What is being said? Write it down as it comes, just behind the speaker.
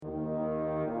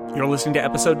You're listening to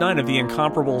episode 9 of the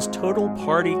Incomparables Total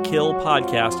Party Kill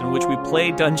podcast, in which we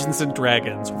play Dungeons &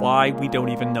 Dragons. Why? We don't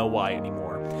even know why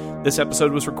anymore. This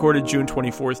episode was recorded June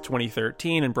 24th,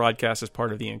 2013, and broadcast as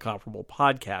part of the Incomparable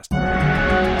podcast.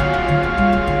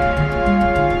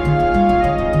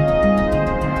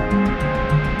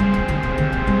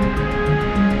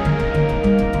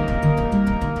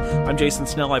 I'm Jason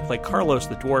Snell. I play Carlos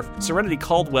the Dwarf. Serenity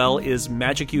Caldwell is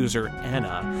magic user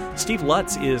Anna. Steve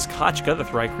Lutz is Kochka, the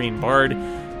Thri-Kreen Bard.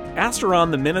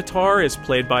 Asteron the Minotaur is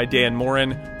played by Dan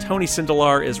Morin. Tony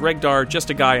Sindelar is Regdar, just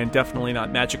a guy and definitely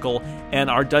not magical. And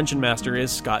our Dungeon Master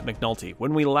is Scott McNulty.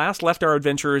 When we last left our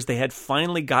adventurers, they had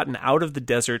finally gotten out of the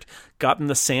desert, gotten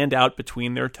the sand out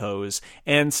between their toes,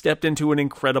 and stepped into an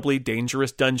incredibly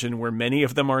dangerous dungeon where many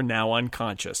of them are now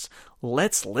unconscious.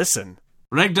 Let's listen.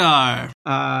 Regdar.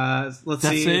 Let's That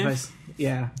see. save?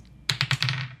 Yeah.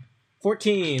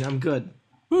 14. I'm good.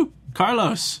 Woo.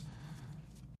 Carlos.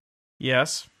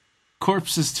 Yes.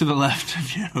 Corpses to the left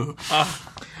of you.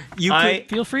 You could,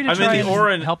 Feel free to I'm try in the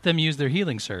Orin. and help them use their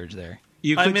healing surge there.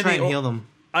 you I'm could in try the and heal them.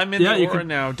 I'm in Yeah, the you aura could-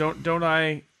 now. Don't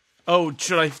I? Oh,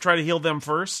 should I try to heal them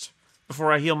first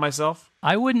before I heal myself?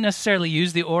 I wouldn't necessarily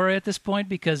use the aura at this point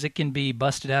because it can be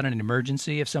busted out in an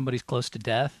emergency if somebody's close to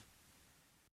death.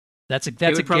 That's a It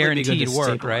would probably be good guaranteed to work,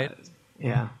 stabilize. right?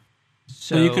 Yeah.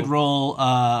 So you could roll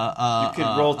You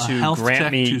could roll a to health grant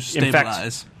check me. to In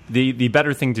stabilize. fact, the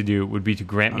better thing to do would be to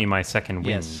grant me my second wind,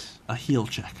 Yes. a heal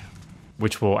check.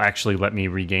 which will actually let me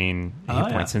regain hit yeah.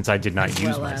 points since I did not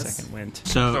use well my as. second wind.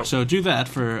 So do that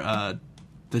for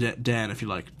Dan if you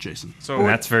like, Jason. So And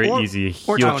that's very or- easy.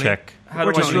 or Heal Tony. check. how do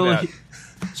or I Tony. do Roll a that? he-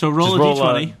 so roll Just a roll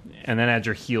d20. and then add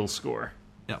your heal score.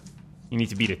 Yep. You need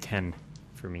to beat a 10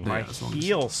 for me. Yeah, as long as-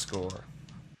 Heal score.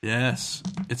 Yes.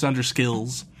 It's under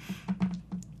skills.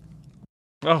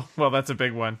 Oh, well, that's a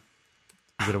big one.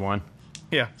 Is it a 1?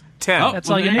 Yeah, 10. Oh, That's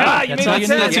well, all you there need. go. you That's made all it you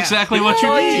ten. need. That's Yeah. exactly what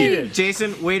you need.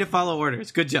 Jason, way to follow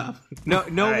orders. Good job. No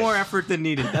Nice. more effort than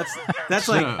needed. That's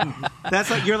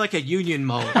like you're like a union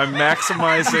mole. I'm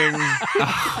maximizing.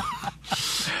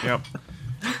 Yep.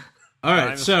 All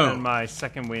right, I'm so spend my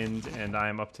second wind, and I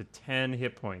am up to 10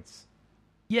 hit points.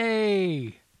 Yay!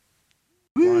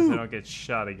 As long as I don't get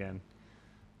shot again.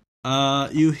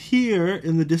 you hear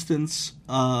in the distance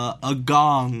a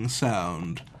gong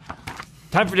sound.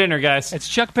 Time for dinner, guys. It's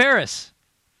Chuck Paris.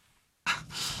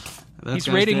 That He's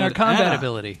guy's rating dead. our combat Anna.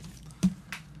 ability.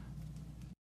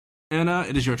 Anna,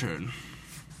 it is your turn.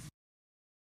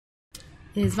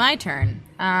 It is my turn.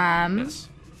 Yes.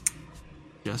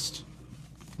 Just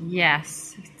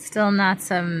Yes. Still not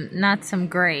some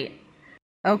great.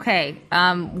 Okay.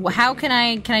 How can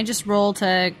I just roll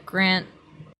to grant?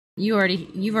 You've already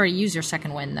used your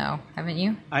second win though, haven't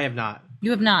you? I have not.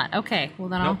 You have not. Okay. Well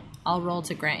then Nope. I'll roll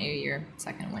to grant you your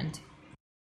second wind.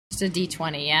 Just a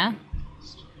d20, yeah.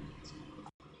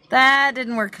 That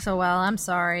didn't work so well. I'm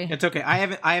sorry. It's okay. I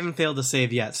haven't failed to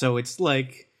save yet, so it's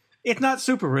like it's not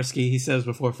super risky. He says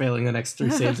before failing the next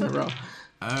 3 saves in a row.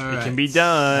 all right. Can be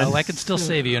done. Oh, I can still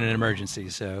save you in an emergency,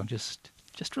 so just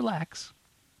relax.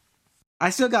 I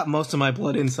still got most of my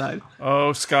blood inside.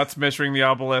 Oh, Scott's measuring the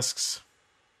obelisks.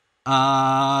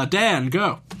 Dan,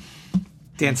 go.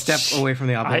 Dan, step away from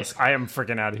the obelisk. I am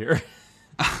freaking out of here.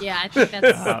 Yeah, I think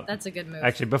that's a good move.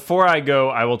 Actually, before I go,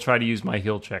 I will try to use my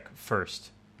heal check first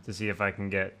to see if I can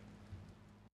get.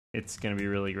 It's going to be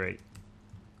really great.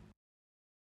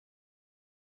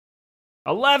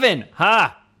 11!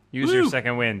 Ha! Use your Woo!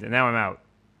 second wind, and now I'm out.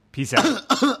 Peace out.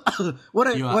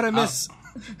 What You I are miss?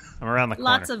 I'm around the corner.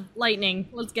 Lots of lightning.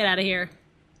 Let's get out of here.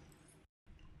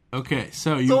 Okay,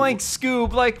 so you Doink,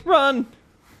 Scoob, like, run!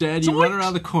 Dan, you run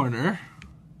around the corner,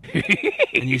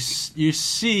 and you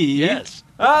see Yes.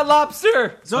 Ah,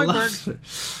 lobster! Zoidberg.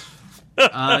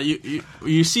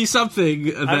 you see something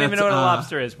that I don't even know what a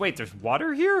lobster is. Wait, there's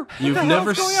water here? What you've the hell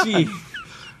never is going on? seen.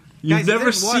 You've Guys, never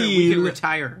if there's water, we can seen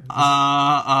retire.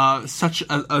 such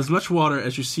as much water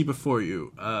as you see before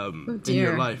you in your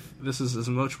dear. life. This is as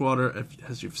much water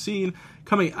as you've seen.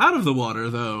 Coming out of the water,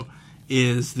 though,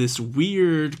 is this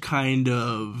weird kind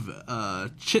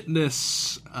of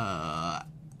chitinous,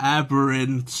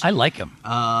 aberrant, I like him.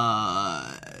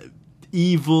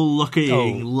 evil-looking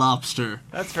Oh. lobster.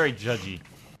 That's very judgy.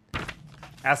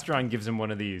 Astron gives him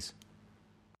one of these.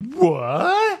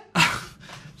 What?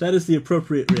 That is the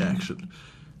appropriate reaction.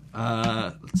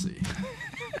 Let's see.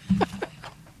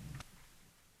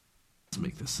 Let's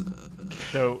make this.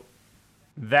 So,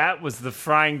 that was the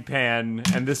frying pan,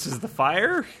 and this is the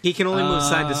fire? He can only move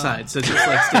side to side, so just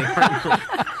like stay apart.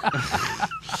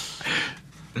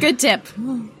 Good tip.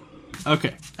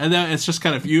 Okay, and then it's just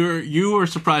kind of you are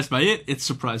surprised by it. It's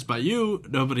surprised by you.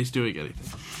 Nobody's doing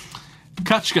anything.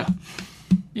 Kachka,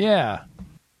 Yeah.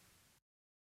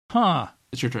 Huh.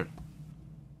 it's your turn.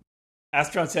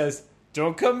 Astron says,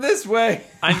 "Don't come this way."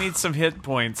 I need some hit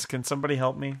points. Can somebody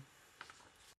help me?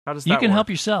 How does that You can work? help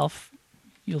yourself.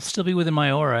 You'll still be within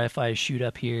my aura if I shoot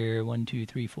up here. 1, 2,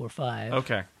 3, 4, 5.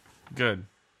 Okay, good.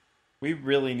 We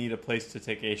really need a place to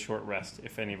take a short rest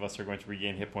if any of us are going to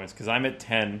regain hit points, because I'm at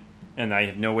 10 and I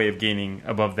have no way of gaining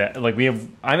above that. Like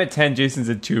I'm at 10, Jason's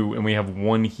at 2, and we have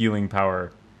 1 healing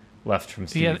power left from Do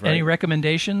Steve. you have right? any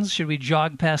recommendations? Should we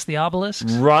jog past the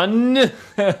obelisks? Run.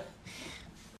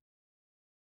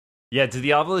 Yeah, do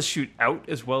the obelisks shoot out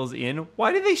as well as in?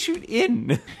 Why do they shoot in?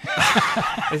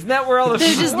 Isn't that where all the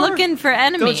They're just looking for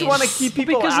enemies. Don't you want to keep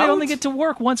people Because out? they only get to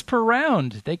work once per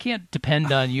round. They can't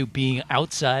depend on you being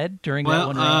outside during that Well,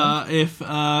 one round. if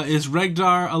is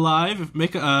Regdar alive?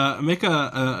 Make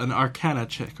an Arcana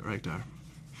check, Regdar.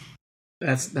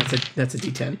 That's a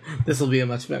D10. This will be a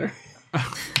much better.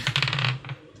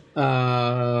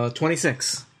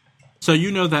 26. So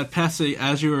you know that passing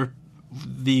as you're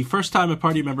the first time a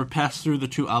party member passed through the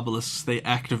 2 obelisks, they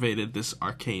activated this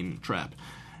arcane trap,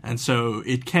 and so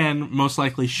it can most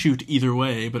likely shoot either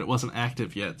way, but it wasn't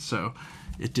active yet, so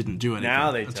it didn't do anything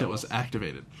Now they until tell it was us.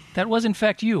 activated. That was in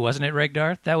fact you, wasn't it,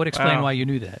 Regdar? That would explain Wow. why you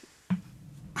knew that.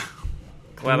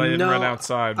 Glad I didn't No, run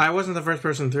outside. I wasn't the first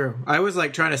person through. I was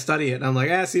like trying to study it, and I'm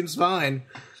like, seems fine.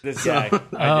 This guy.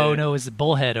 I Oh did it. no, it was the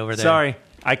bullhead over there. Sorry.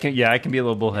 I can be a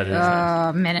little bullheaded.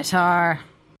 Minotaur.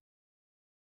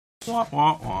 Wah,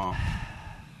 wah, wah.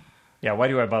 Yeah, why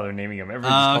do I bother naming him?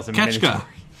 Everyone just calls him Ketchka. Minotaur.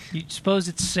 You suppose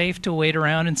it's safe to wait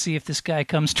around and see if this guy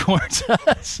comes towards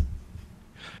us?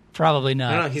 Probably I don't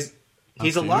know. not.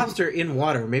 He's a lobster in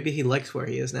water. Maybe he likes where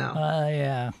he is now.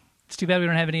 Yeah. It's too bad we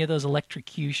don't have any of those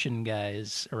electrocution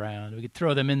guys around. We could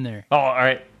throw them in there. Oh, all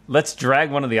right. Let's drag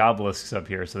one of the obelisks up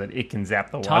here so that it can zap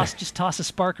the water. Just toss a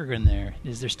sparker in there.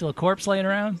 Is there still a corpse laying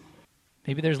around?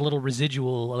 Maybe there's a little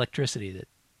residual electricity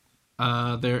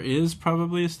that There is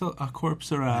probably still a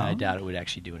corpse around. I doubt it would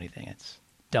actually do anything. It's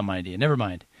a dumb idea. Never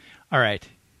mind. All right.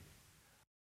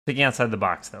 Thinking outside the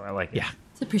box, though. I like it. Yeah.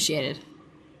 It's appreciated.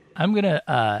 I'm going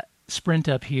to sprint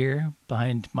up here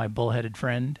behind my bullheaded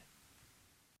friend.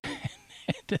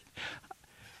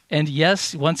 And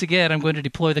yes, once again, I'm going to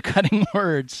deploy the cutting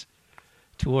words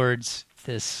towards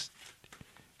this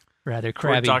rather Toward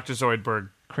crabby, Dr. Zoidberg.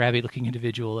 crabby-looking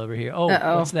individual over here. Oh,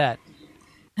 Uh-oh. what's that?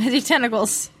 I see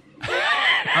tentacles.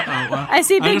 Well, I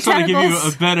see I big just want to give you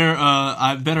tentacles.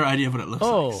 a better idea of what it looks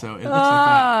Oh. like. So it looks like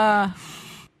that.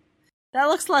 That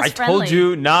looks less I friendly. told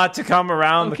you not to come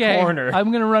around Okay, the corner.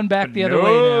 I'm going to run back the other way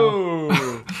now.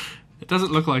 No. It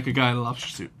doesn't look like a guy in a lobster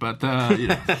suit, but you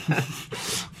know.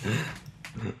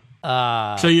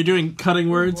 So you're doing cutting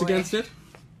words against it?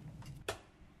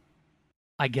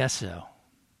 I guess so.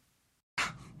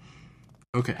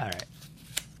 Okay. All right.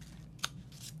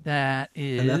 That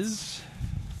is...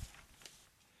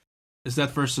 Is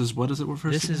that versus what is it?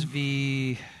 Versus This is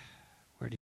V... Where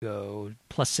did it go?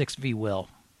 +6 V will.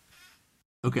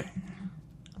 okay.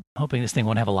 Hoping this thing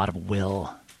won't have a lot of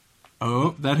will.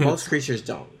 Oh, that Most hits. creatures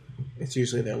don't. It's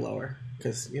usually they're lower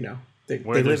because they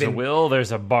Where live there's a in. will,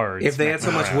 there's a bard. If they had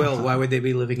so much will, why would they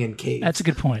be living in caves? That's a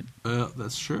good point.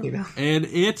 That's true. You know. And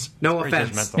it's no Pretty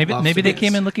offense. judgmental. Maybe they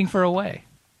came in in. looking for a way.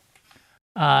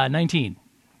 19.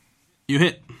 you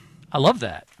hit. I love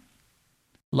that.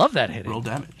 Love that hitting. Roll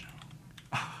damage.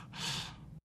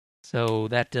 So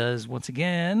that does, once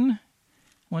again,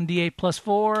 1d8 plus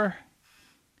 4,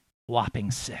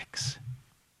 whopping 6.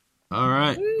 All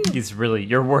right. He's really,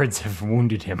 your words have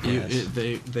wounded him.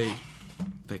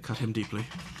 They cut him deeply.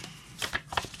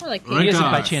 More like Right. He isn't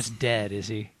by Guys. chance dead, is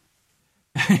he?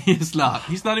 He's not.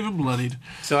 He's not even bloodied.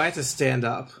 So I have to stand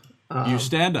up. You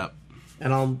stand up.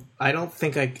 And I don't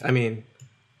think I mean,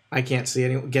 I can't see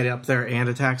anyone get up there and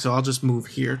attack, so I'll just move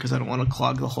here because I don't want to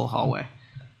clog the whole hallway.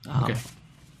 Okay.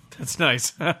 That's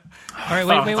nice. All right,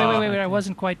 wait. I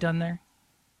wasn't quite done there.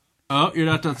 Oh, you're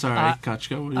not done. Sorry,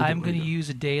 Kachka. What are you I'm doing? going to use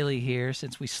a daily here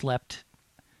since we slept.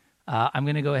 I'm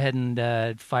going to go ahead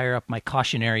and fire up my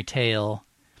cautionary tale.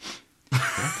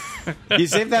 You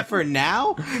save that for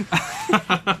now?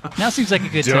 Now seems like a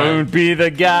good time. Don't be the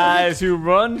guys who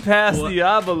run past the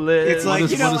obelisk. It's like,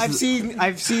 is- you know, what is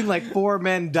I've seen like 4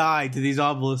 men die to these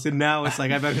obelisks, and now it's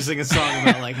like I better sing a song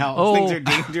about like how Oh, things are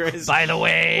dangerous. By the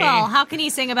way, Well, how can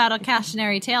he sing about a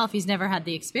cautionary tale if he's never had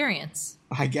the experience?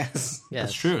 I guess. yes.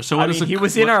 That's true. So I what mean, is he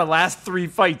was in our last 3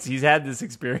 fights. He's had this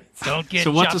experience. Don't get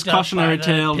So what chopped does up cautionary by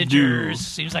the tale do? pitchers.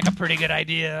 Seems like a pretty good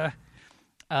idea.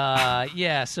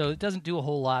 Yeah, so it doesn't do a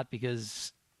whole lot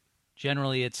because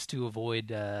generally it's to avoid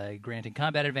granting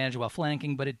combat advantage while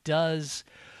flanking, but it does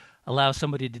allow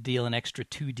somebody to deal an extra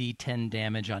 2d10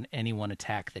 damage on any one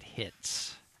attack that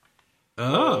hits.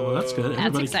 Oh, well, that's good. That's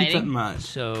Everybody keep that exciting. in mind.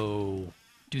 So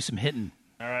do some hitting.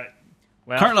 All right.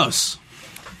 Well, Carlos,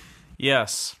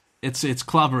 Yes. it's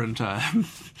clobbering time.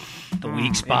 The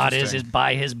weak spot is interesting.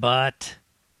 by his butt.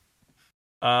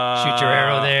 Shoot your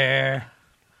arrow there.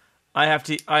 I have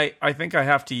to. I think I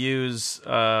have to use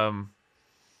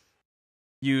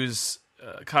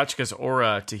Kachka's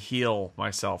aura to heal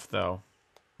myself, though.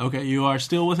 Okay, you are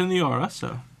still within the aura,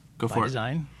 so go By for it.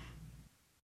 design.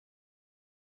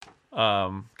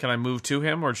 Can I move to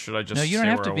him, or should I just? No, you don't stay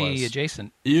have where to I be was?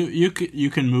 adjacent. You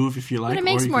can move if you like. But it or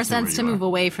makes you more can stay where sense to you move are.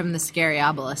 away from the scary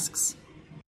obelisks.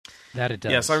 That it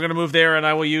does. Yes, I'm going to move there, and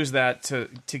I will use that to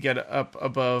get up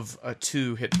above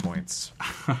 2 hit points.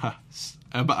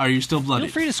 But are you still bloody?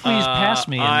 Feel free to squeeze past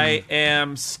me. And I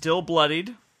am still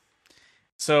bloodied,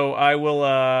 so I will.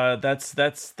 That's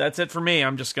it for me.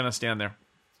 I'm just going to stand there.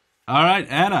 All right,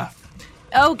 Anna.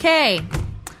 Okay.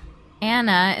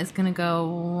 Anna is going to go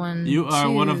 1, You are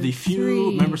 2, one of the few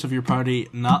 3, members of your party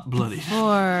not bloody.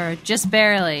 4, just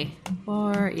barely.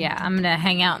 4, yeah, I'm going to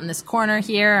hang out in this corner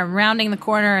here. I'm rounding the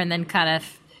corner and then kind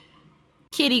of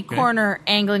kitty corner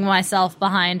angling myself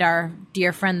behind our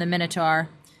dear friend the Minotaur.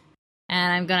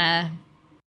 And I'm going to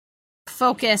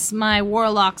focus my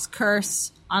Warlock's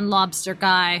Curse on Lobster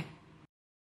Guy.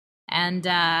 And,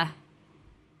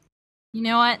 you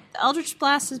know what? The Eldritch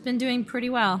Blast has been doing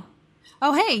pretty well.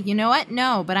 Oh, hey, you know what?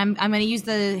 No, but I'm going to use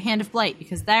the Hand of Blight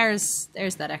because there's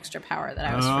that extra power that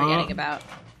I was forgetting about.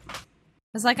 I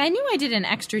was like, I knew I did an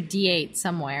extra D8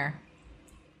 somewhere.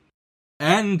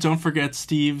 And don't forget,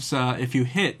 Steve's, if you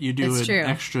hit, you do It's an true.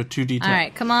 extra 2d10. All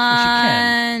right, come you on.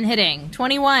 can. Hitting.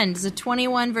 21. Does a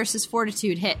 21 versus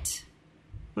Fortitude hit?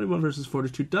 21 versus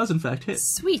 42 does, in fact, hit.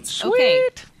 Sweet. Okay.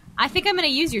 I think I'm going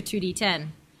to use your 2d10.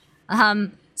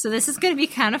 So this is going to be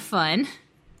kind of fun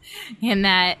in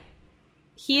that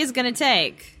he is going to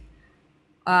take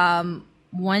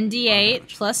 1d8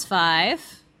 plus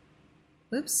 5.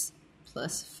 Oops.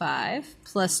 Plus 5.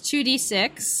 Plus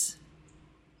 2d6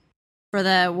 for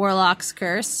the Warlock's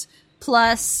Curse.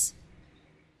 Plus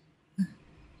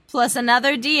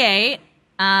another d8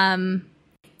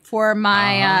 for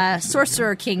my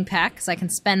Sorcerer King pack, because I can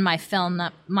spend my Fell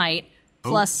Might,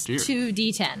 plus dear. 2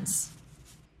 d10s.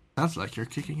 Sounds like you're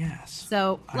kicking ass.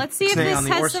 So let's see if Stay this on the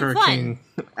has some Orser fun. King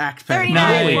act pad.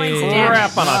 39 points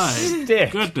crap damage. on a My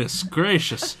stick. Goodness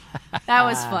gracious. That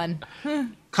was fun.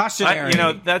 Cautionary.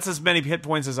 That's as many hit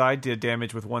points as I did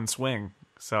damage with one swing.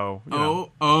 So, you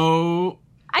know,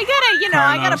 I gotta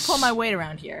Carlos. pull my weight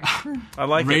around here. I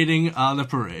like it. Rating on the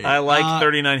parade. I like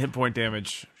 39 hit point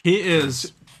damage. He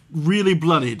is really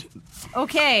bloodied.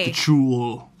 Okay,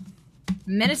 Chul.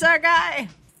 Minotaur guy,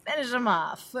 finish him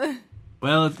off. All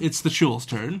Well, it's the Chul's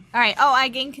turn. right. Oh, I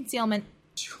gain concealment.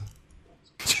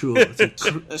 Chul. It's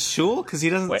a Shul? Because he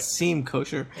doesn't Wait. seem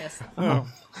kosher. Yes.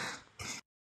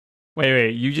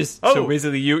 Wait. You just so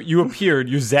basically you appeared,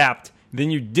 you zapped, then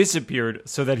you disappeared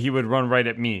so that he would run right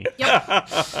at me. Yep.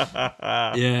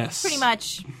 yes. Pretty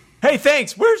much. Hey,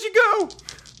 thanks. Where'd you go?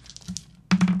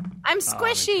 I'm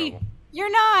squishy.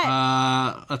 You're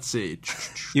not. Let's see.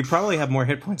 You probably have more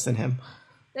hit points than him.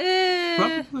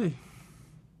 Probably.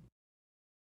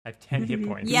 I have 10 hit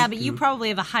points. Yeah, but you probably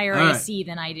have a higher All right. AC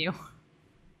than I do.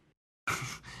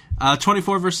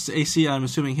 24 versus AC, I'm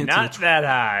assuming hits. Not that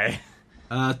high.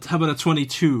 How about a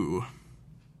 22?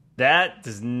 That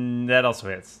also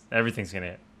hits. Everything's gonna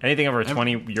hit. Anything over a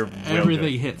 20, you're real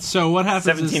Everything good. hits. So what happens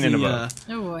 17 is and the, above.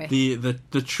 Oh boy.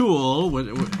 the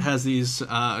Chul has these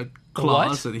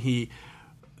claws, and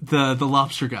the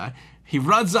lobster guy. He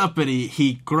runs up and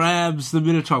he grabs the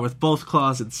Minotaur with both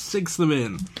claws and sinks them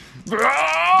in.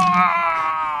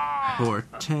 For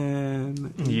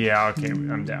 10, Yeah, okay,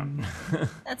 I'm down.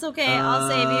 That's okay. I'll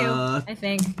save you. I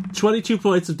think. 22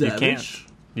 points of You damage.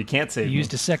 can't save You me.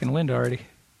 used a second wind already.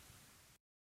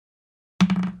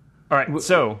 All right,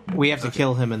 so We have to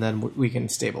kill him, and then we can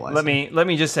stabilize let him.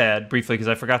 me just add briefly because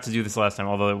I forgot to do this last time,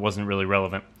 although it wasn't really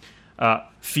relevant.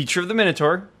 Feature of the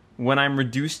Minotaur: when I'm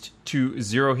reduced to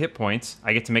 0 hit points,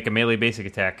 I get to make a melee basic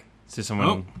attack to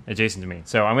someone adjacent to me.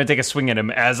 So I'm going to take a swing at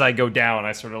him as I go down.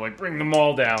 I sort of like bring them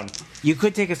all down. You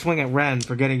could take a swing at Ren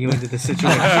for getting you into this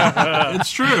situation.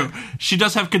 It's true. She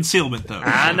does have concealment, though.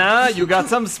 Anna, you got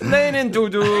some splaining to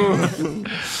do. And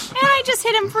I just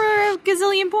hit him for a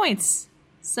gazillion points.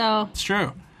 So It's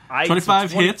true. 25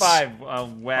 25 hits.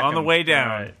 25, whack On the 'em. way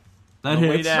down. All right. That way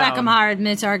hits. down. whack him hard,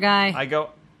 Minotaur guy.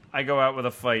 I go out with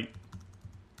a fight,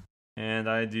 and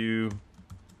I do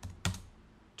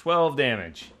 12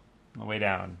 damage on the way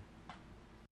down.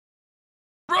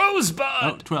 Rosebud!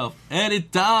 Oh, 12. And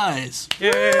it dies.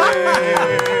 Yay!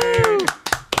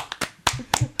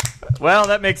 Well,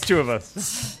 that makes 2 of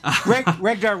us.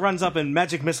 Regdar runs up and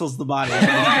magic missiles the body.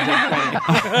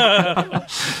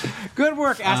 Good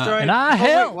work, Asteroid. And I wait,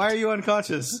 helped. why are you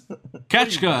unconscious?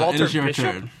 Ketchka, it Walter is your Bishop?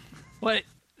 turn. What?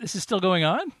 This is still going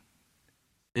on?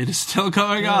 It is still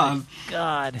going on,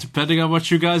 God. depending on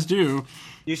what you guys do.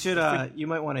 You should. You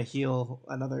might want to heal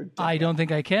another. I don't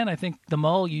think I can. I think the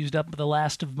Mull used up the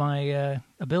last of my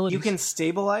abilities. You can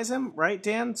stabilize him, right,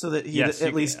 Dan, so that he Yes,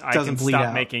 at least I doesn't can bleed stop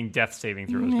out. making death saving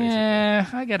throws, basically. Yeah,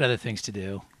 I got other things to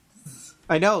do.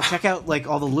 I know. Check out like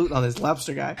all the loot on this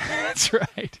lobster guy. That's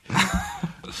right.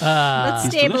 Let's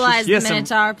stabilize the He has some-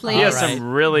 Minotaur, please. He has All right.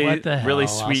 some really, What the hell? really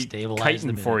I'll sweet stabilize the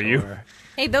chitin for you. Minotaur.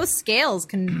 Hey, those scales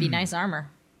can be nice armor.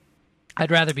 I'd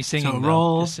rather be singing, So though,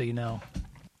 roll. just so you know.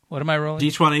 What am I rolling?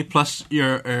 D20 plus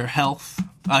your health.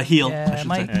 Heal, I Yeah, should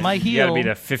my say. my You gotta heal be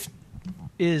the 50.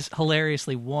 is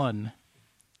hilariously 1.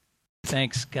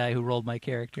 Thanks, guy who rolled my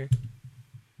character.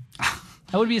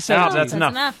 That would be a 17. that's That's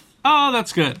enough. enough. Oh,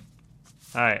 that's good.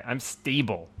 All right, I'm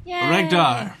stable. Yay.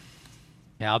 Regdar.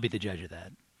 Yeah, I'll be the judge of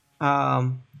that.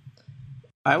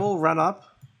 I will run up,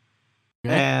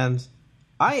 and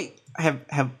I have.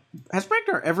 Has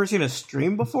Regdar ever seen a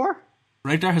stream before?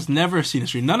 Regdar has never seen a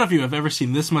stream. None of you have ever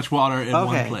seen this much water in one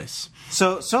Okay. place.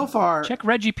 So far, Check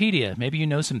Regipedia. Maybe you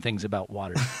know some things about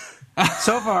water.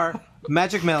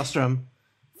 magic maelstrom,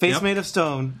 face Yep. made of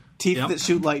stone, teeth Yep. that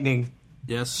shoot lightning,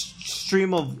 Yes.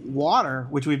 stream of water,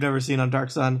 which we've never seen on Dark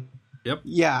Sun. Yep.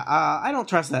 Yeah, I don't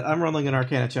trust that. I'm rolling an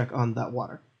Arcana check on that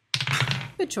water.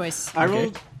 Good choice. I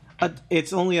rolled.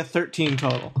 It's only a 13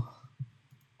 total.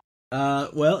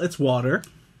 Well, it's water.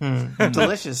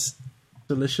 Delicious.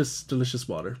 Delicious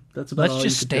water. That's about Let's all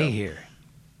just you can stay tell. here.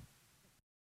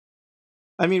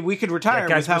 I mean, we could retire Yeah,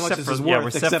 guys, with how we're much set this is for- yeah, worth, we're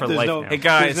set except for there's life no, now. Hey,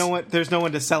 guys. there's no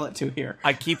one to sell it to here.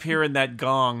 I keep hearing that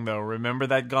gong, though. Remember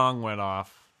that gong went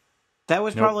off. That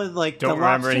was probably like Don't the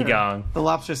remember lobster. any gong. The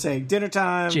lobster saying dinner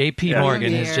time. J.P.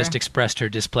 Morgan has Here. just expressed her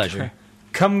displeasure.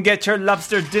 Come get your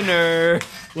lobster dinner.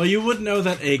 Well, you would know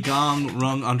that a gong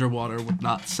rung underwater would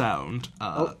not sound.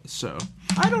 So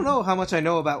I don't know how much I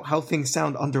know about how things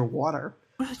sound underwater.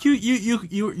 you're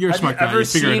a Have smart you guy. ever You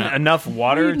figure it seen out. enough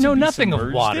water You to know be nothing of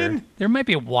submerged water. in? There might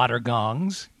be water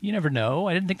gongs. You never know.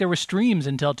 I didn't think there were streams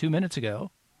until 2 minutes ago.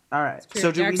 All right.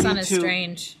 So do Dark we Sun need is to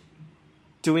strange.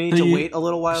 do we need So to you- wait a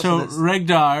little while? So, that's-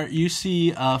 Regdar, you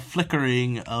see a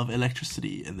flickering of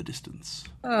electricity in the distance.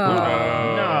 No.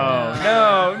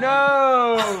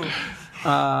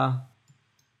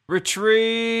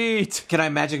 Retreat. can I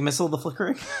magic missile the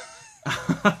flickering?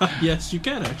 Yes, you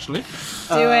can actually. Do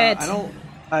it. I don't.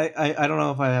 I don't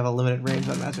know if I have a limited range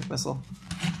on magic missile.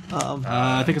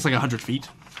 I think it's like 100 feet.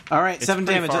 All right, 7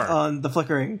 pretty damage far. on the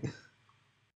flickering.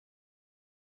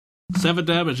 7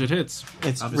 damage. It hits.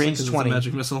 It's Obviously, range 'cause it's a 20.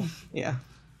 magic missile. Yeah,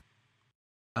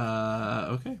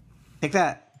 Okay. take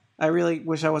that. I really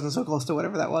wish I wasn't so close to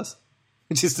whatever that was.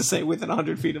 Just to say within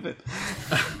 100 feet of it.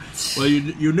 Well,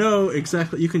 you know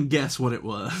exactly. You can guess what it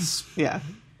was. Yeah,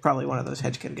 probably one of those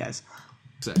Hedgekin guys.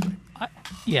 Exactly.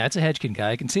 Yeah, it's a Hedgekin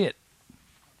guy. I can see it.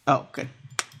 Oh, good.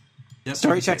 Yep.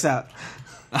 Story checks out.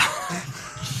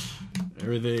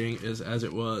 Everything is as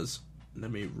it was.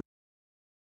 Let me.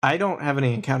 I don't have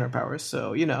any encounter powers,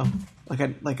 so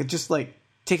just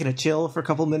taking a chill for a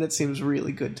couple minutes seems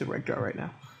really good to Regdar right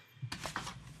now.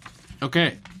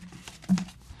 Okay.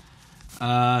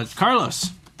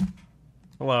 Carlos,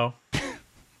 Hello.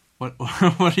 what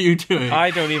what are you doing?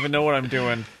 I don't even know what I'm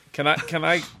doing.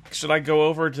 Should I go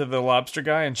over to the lobster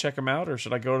guy and check him out, or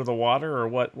should I go to the water, or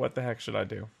what the heck should I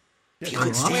do? If you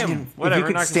could stand, in, Whatever, if you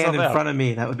could knock stand in yourself out. front of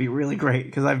me, that would be really great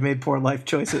because I've made poor life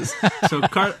choices. So,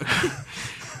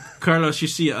 Carlos, you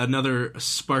see another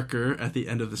sparker at the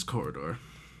end of this corridor.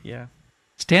 Yeah.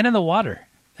 Stand in the water.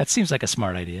 That seems like a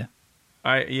smart idea.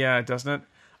 Doesn't it?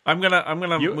 I'm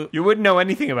gonna You wouldn't know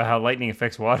anything about how lightning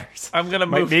affects waters. I'm gonna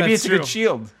move. Maybe that's it's a true. good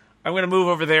shield. I'm gonna move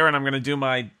over there and I'm gonna do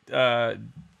my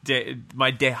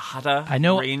my Dehata I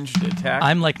know- ranged attack.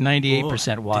 I'm like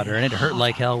 98% water, and it hurt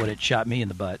like hell when it shot me in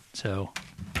the butt. So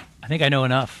I think I know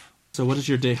enough. So, what does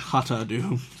your Dehata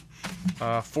do?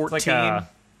 14.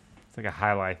 It's like a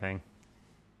highlight thing.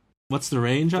 What's the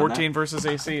range on 14 versus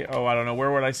AC. Oh, I don't know.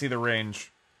 Where would I see the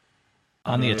range?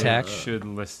 On the attack. Should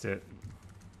list it.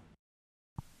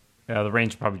 Yeah, the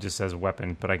range probably just says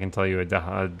weapon, but I can tell you a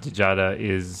Dejada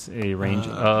is a range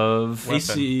of that?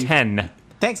 AC. 10.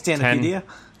 Thanks, Danapedia.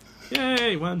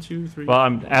 Yay! 1, 2, 3.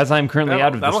 Well, as I'm currently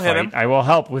out of this that'll hit fight, him. I will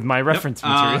help with my reference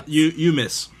material. You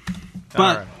miss,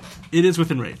 but Alright. it is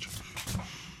within range.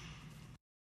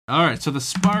 All right, so the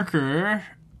sparker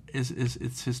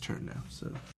it's his turn now.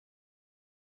 So,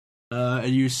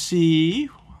 and you see,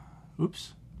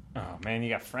 oops. Oh man, you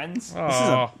got friends?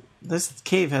 This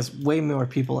cave has way more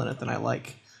people in it than I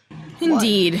like.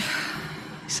 Indeed.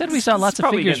 He said we saw lots of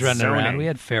probably figures against running around. zoning. We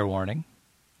had fair warning.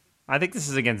 I think this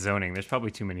is against zoning. There's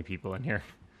probably too many people in here.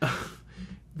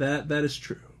 That is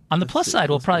true. On the plus side,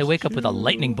 we'll probably wake up with a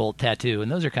lightning bolt tattoo, and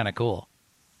those are kind of cool.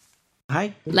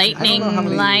 I Lightning don't know how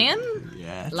many- lion?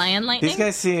 Yeah. Lion lightning? These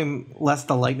guys seem less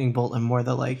the lightning bolt and more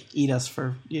the like eat us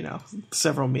for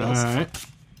several meals. All right.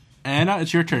 Anna,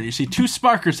 it's your turn. You see 2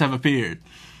 sparkers have appeared,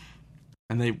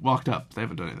 and they walked up. They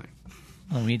haven't done anything.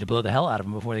 Well, we need to blow the hell out of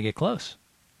them before they get close.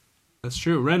 That's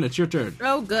true. Ren, it's your turn.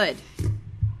 Oh, good.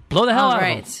 Blow the hell All out of them.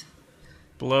 right.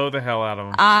 Blow the hell out of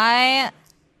them. I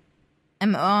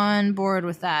am on board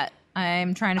with that.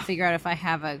 I'm trying to figure out if I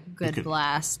have a good could-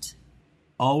 blast.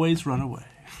 Always run away.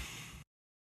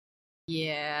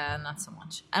 Yeah, not so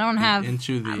much. I don't have...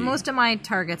 Into the- Most of my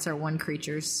targets are 1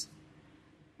 creatures.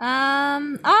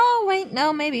 Oh, wait,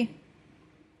 no, maybe.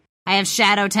 I have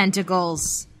shadow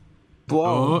tentacles. Whoa.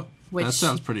 Oh, Which, that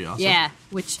sounds pretty awesome. Yeah,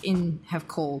 which have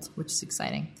cold, which is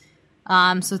exciting.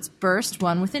 So it's burst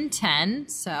 1 within 10.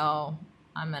 So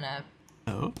I'm gonna.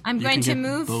 Oh, I'm you going can to get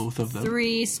move both of them.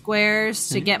 3 squares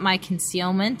to get my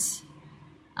concealment.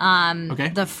 Okay.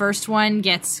 The first one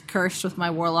gets cursed with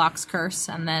my Warlock's Curse,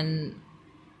 and then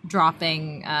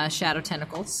dropping shadow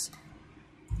tentacles.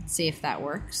 Let's see if that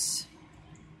works.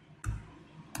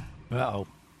 Uh-oh.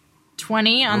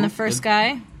 20 on the first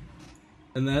guy,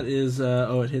 And that is,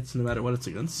 it hits no matter what it's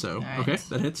against. So, right. Okay,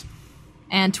 that hits.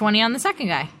 and 20 on the second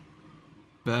guy.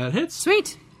 That hits.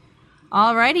 Sweet.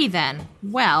 Alrighty then.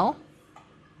 Well,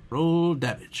 Roll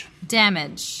damage.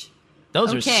 damage.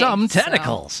 Those are Okay, some so-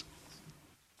 tentacles.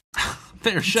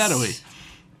 They're shadowy.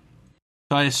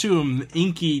 So I assume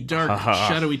inky, dark,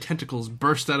 shadowy tentacles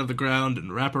burst out of the ground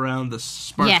and wrap around the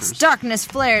sparkers. Yes, darkness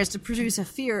flares to produce a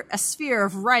sphere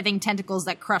of writhing tentacles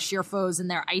that crush your foes in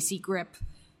their icy grip.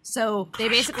 So they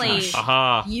basically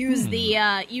use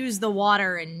the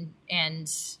water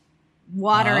and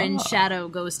water and shadow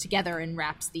goes together and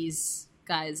wraps these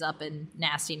guys up in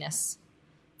nastiness.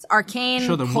 It's arcane,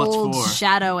 Show them what's cold, for.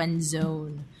 shadow, and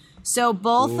zone. So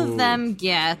both of them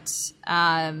get 6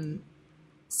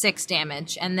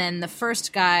 damage, and then the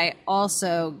first guy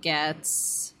also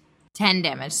gets 10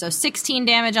 damage. So 16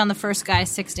 damage on the first guy,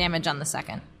 6 damage on the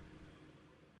second.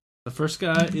 The first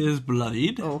guy is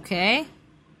bloodied. Okay.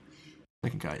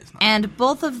 Second guy is not. And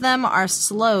both of them are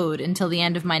slowed until the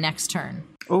end of my next turn.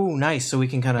 Oh, nice. So we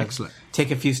can kind of Excellent. take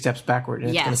a few steps backward,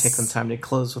 and it's going Yes. to take them time to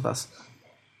close with us.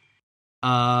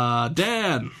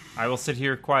 Dan. I will sit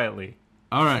here quietly.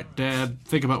 All right, Dad,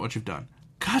 think about what you've done.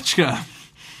 Kachka.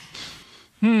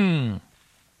 This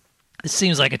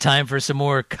seems like a time for some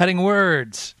more cutting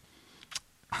words.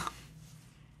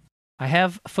 I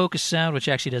have focus sound, which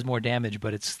actually does more damage,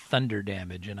 but it's thunder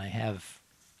damage, and I have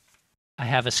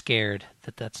a scared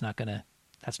that's not gonna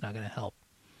help.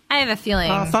 I have a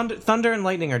feeling, Thunder and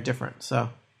lightning are different, so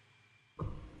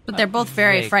but they're both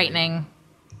very vaguely. frightening.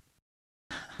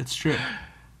 It's true.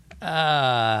 But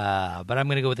I'm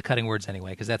gonna go with the cutting words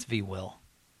anyway, because that's V will,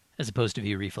 as opposed to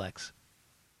V reflex.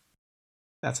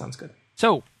 that sounds good.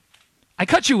 So, I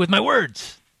cut you with my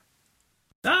words.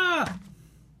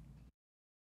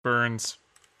 Burns.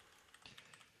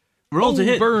 Roll to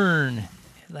hit. Burn.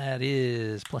 That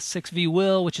is plus 6 V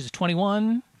will, which is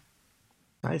 21.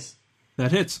 Nice.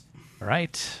 That hits. All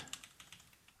right.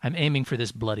 I'm aiming for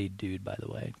this bloodied dude, by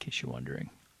the way, in case you're wondering.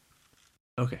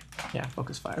 Okay, Yeah,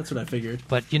 focus fire. that's what I figured.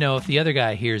 But, if the other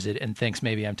guy hears it and thinks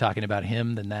maybe I'm talking about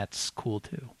him, then that's cool,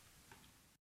 too.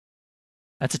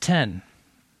 That's a 10.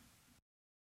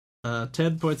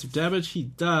 10 points of damage. He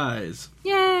dies.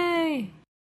 Yay!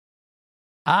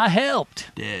 I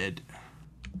helped. Dead.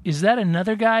 Is that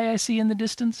another guy I see in the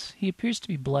distance? He appears to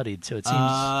be bloodied, so it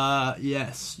seems...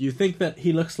 Yes. You think that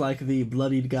he looks like the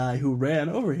bloodied guy who ran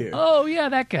over here. Oh, yeah,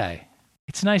 that guy.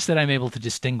 It's nice that I'm able to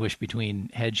distinguish between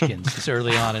hedgekins this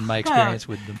early on in my experience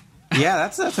with them. Yeah,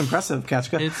 that's impressive,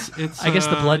 Kachka. It's. I guess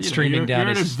the blood streaming down you're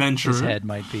an his adventurer. head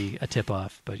might be a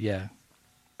tip-off, but yeah.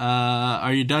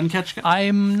 Are you done, Kachka?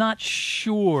 I'm not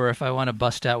sure if I want to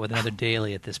bust out with another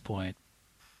daily at this point.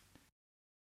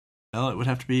 Well, it would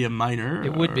have to be a minor.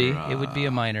 It would be. or, It would be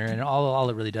a minor, and all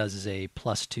it really does is a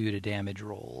 +2 to damage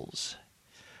rolls,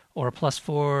 or a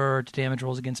 +4 to damage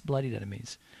rolls against bloodied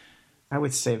enemies. I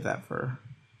would save that for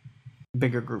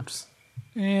bigger groups.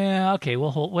 Yeah. Okay.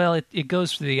 Well, it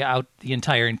goes for the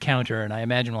entire encounter, and I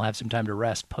imagine we'll have some time to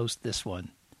rest post this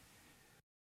one.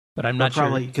 But I'm not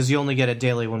Probably sure. because you only get a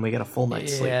daily when we get a full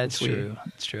night's sleep. Yeah, it's which we- true.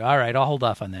 It's true. All right, I'll hold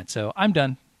off on that. So I'm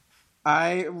done.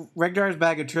 Regnar's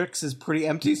bag of tricks is pretty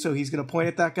empty, so he's going to point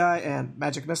at that guy and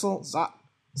magic missile, zop,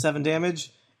 7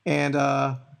 damage, and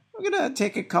I'm going to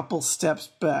take a couple steps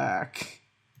back.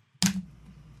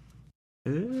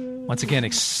 Once again,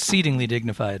 exceedingly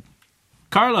dignified.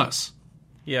 Carlos.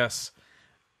 Yes.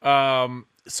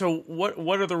 So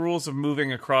what are the rules of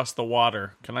moving across the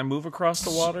water? Can I move across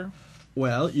the water?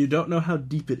 Well, you don't know how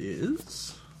deep it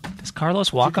is. Does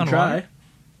Carlos walk on Try. water?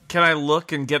 Can I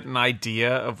look and get an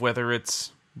idea of whether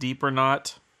it's deep or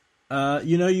not?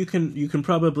 You can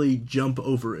probably jump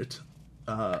over it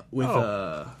with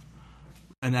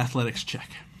An athletics check.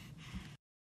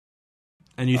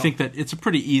 And you think that it's a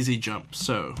pretty easy jump,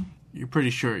 so you're pretty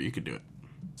sure you could do it.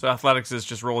 So athletics is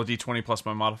just roll a d20 plus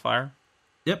my modifier.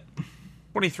 Yep.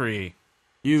 23.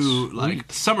 You,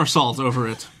 somersault over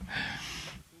it.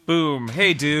 Boom.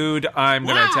 Hey, dude, I'm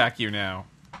going to attack you now.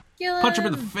 Punch him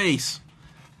in the face.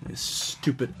 his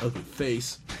stupid, ugly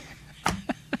face.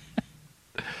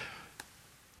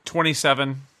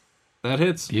 27. That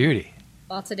hits. Beauty.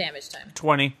 Lots of damage time.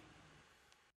 20.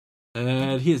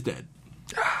 And he is dead.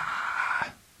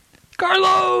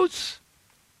 Carlos!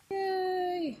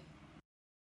 Yay!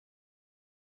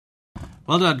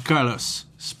 Well done, Carlos.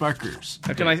 Sparkers.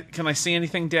 Can I see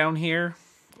anything down here?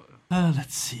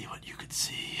 Let's see what you could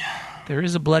see. There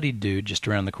is a bloody dude just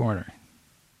around the corner.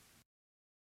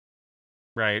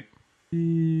 Right.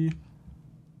 Do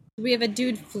we have a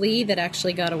dude flee that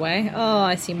actually got away? Oh,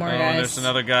 I see more guys. There's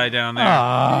another guy down there.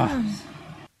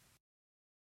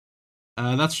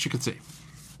 That's what you could see.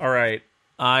 All right.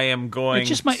 I am going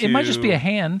It might just be a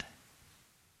hand.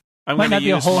 I'm Might gonna not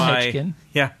be a use whole my, Hedgekin.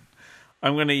 Yeah.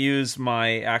 I'm going to use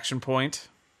my action point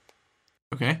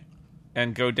Okay.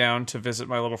 and go down to visit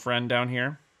my little friend down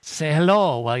here. Say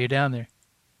hello while you're down there.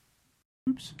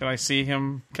 Oops. Can I see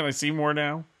him? Can I see more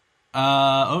now?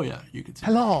 Oh yeah, you could see.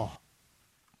 Hello.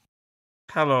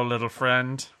 Hello, little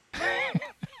friend.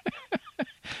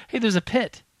 Hey, there's a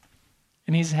pit.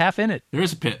 And he's half in it. There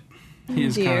is a pit. He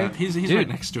is dear. he's Dude. right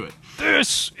next to it. This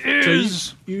So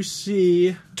is... you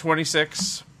see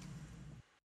 26.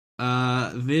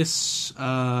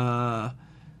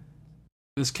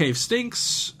 This cave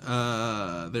stinks.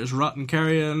 There's rotten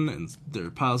carrion, and there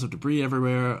are piles of debris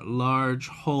everywhere. Large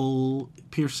hole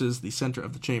pierces the center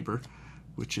of the chamber,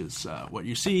 which is what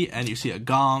you see, and you see a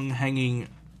gong hanging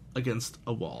against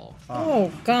a wall.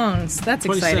 Oh, gongs. That's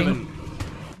 27. exciting.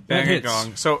 Bang a hits.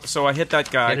 gong. So I hit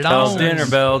that guy. Get it Bell, on. dinner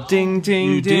bell, ding,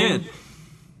 ding, You ding. did.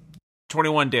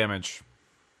 21 damage.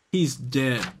 He's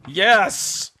dead.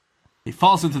 Yes! He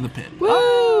falls into the pit.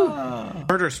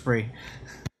 Murder spree.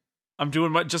 I'm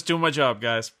doing my job,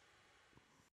 guys.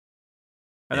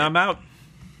 And I'm out.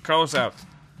 Carlos out.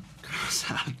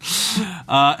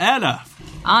 Anna.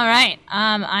 All right.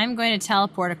 I'm going to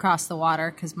teleport across the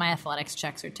water because my athletics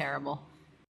checks are terrible.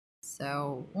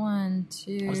 So 1,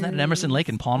 2. Wasn't that an Emerson, Lake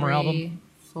and Palmer 3, album?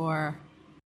 4,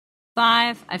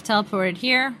 5. I've teleported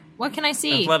here. What can I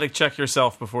see? Athletic check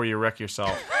yourself before you wreck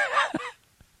yourself.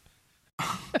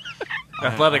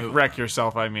 Athletic wreck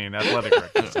yourself, I mean. Athletic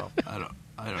wreck yourself. I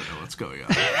don't know what's going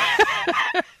on.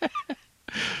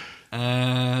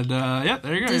 And yeah,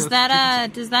 there you go. Does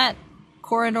that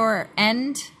corridor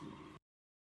end?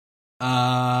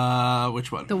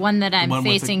 Which one? The one that I'm one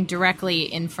with facing directly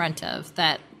in front of,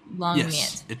 that long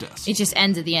Yes, it does. It just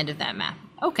ends at the end of that map.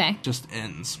 Okay. Just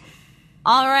ends.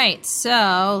 All right.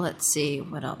 So let's see.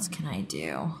 What else can I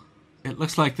do? It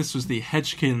looks like this was the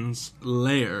Hedgekin's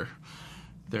lair.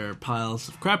 There are piles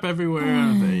of crap everywhere.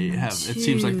 It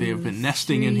seems like they have been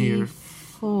nesting in here.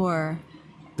 4.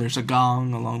 There's a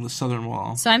gong along the southern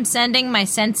wall. So I'm sending my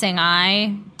sensing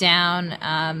eye down.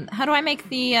 How do I make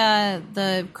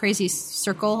the crazy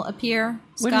circle appear,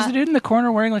 Wait, Scott? is the dude in the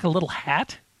corner wearing like a little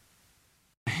hat?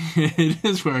 It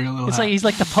is wearing a little It's hat. like he's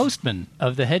like the postman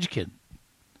of the Hedge Kid.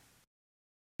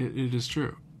 It is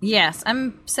true. Yes,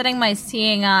 I'm setting my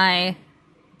seeing eye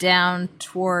down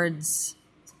towards...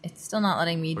 It's still not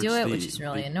letting me do Towards it, the- which is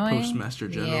really the annoying. Postmaster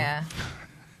General. Yeah.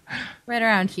 Right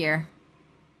around here.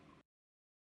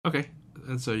 Okay,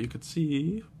 and so you could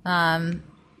see Um,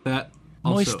 that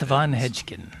also Moist von ends.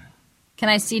 Hedgekin. can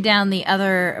I see down the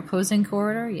other opposing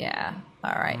corridor? Yeah.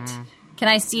 All right. Can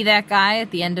I see that guy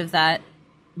at the end of that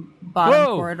bottom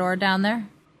Whoa. corridor down there?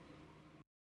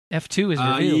 F2 is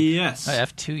revealed. Yes.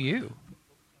 F2U.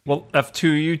 Well,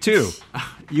 F2 you too.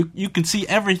 You can see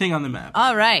everything on the map.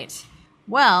 All right.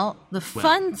 Well, the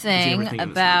fun see thing everything in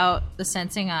this about the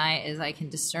sensing eye is I can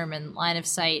determine line of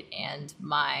sight and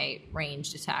my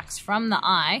ranged attacks from the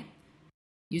eye,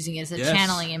 using it as a Yes.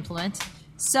 channeling implement.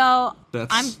 So That's-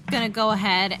 I'm gonna go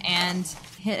ahead and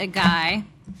hit a guy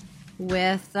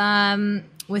with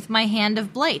my hand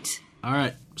of blight. All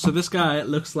right. So this guy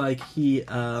looks like he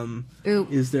Ooh.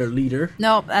 is their leader.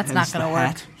 Nope, that's not Hence going to the work.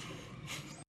 hat.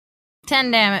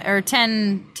 10 damage, or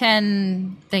 10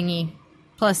 thingy,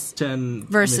 plus 10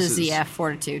 versus misses.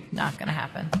 fortitude. Not going to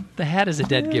happen. The hat is a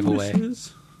dead giveaway.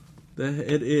 Misses.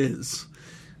 It is.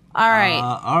 All right.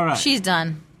 All right. She's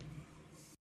done.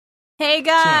 Hey,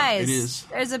 guys. it is.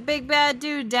 There's a big bad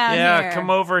dude down here. Yeah, come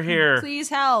over here. Please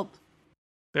help.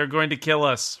 They're going to kill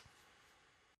us.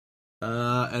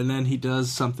 And then he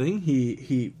does something.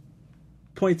 He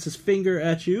points his finger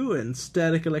at you, and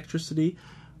static electricity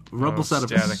rumbles out of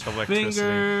his static electricity.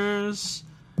 fingers.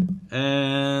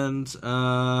 And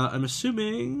I'm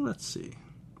assuming, let's see,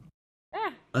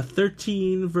 a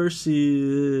 13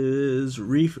 versus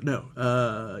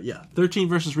 13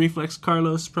 versus reflex.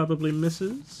 Carlos probably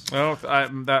misses. Oh,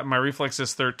 my reflex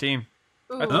is 13.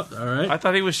 Oh, all right. I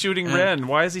thought he was shooting Ren.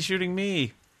 Why is he shooting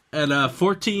me? And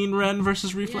 14 Ren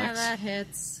versus reflex. Yeah, that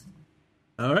hits.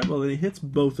 All right. Well, then he hits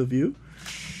both of you.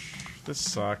 This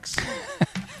sucks.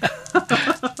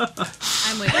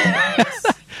 I'm with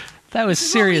you. That was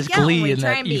serious What we get when glee we in try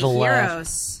that and be evil laugh.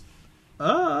 heroes.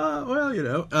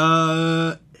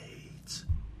 Well,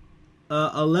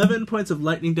 11 points of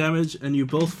lightning damage, and you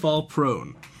both fall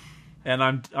prone. And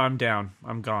I'm down.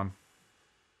 I'm gone.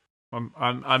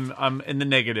 I'm in the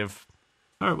negative.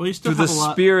 All right. Well, you still To the have a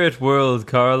lot. spirit world,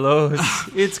 Carlos.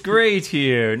 It's great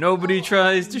here. Nobody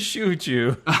tries to shoot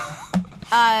you.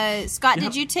 Scott,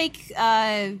 did you take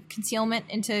concealment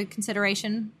into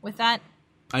consideration with that?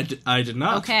 I did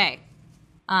not. Okay.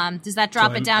 Does that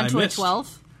drop So it down I to missed. a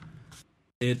 12?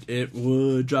 It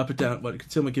would drop it down. What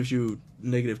concealment gives you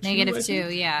 -2? Negative I 2,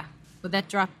 think? yeah. Would that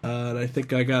drop? And I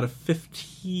think I got a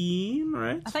 15,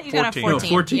 right? I thought you got a 14. 14.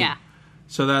 No, 14. Yeah.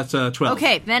 So that's 12.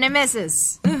 Okay, then it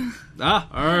misses. All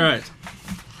right.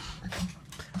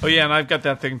 Oh yeah, and I've got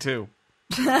that thing too.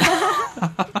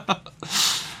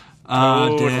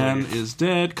 Dan is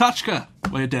dead. Kochka.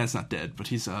 Well, Dan's not dead, but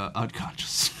he's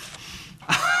unconscious.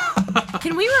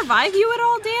 Can we revive you at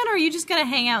all, Dan, or are you just going to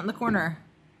hang out in the corner?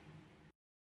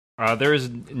 There is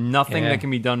nothing Yeah. that can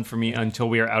be done for me until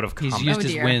we are out of He's combat. used Oh,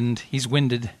 his dear. wind. He's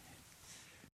winded.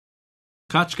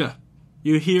 Kochka,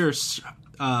 you hear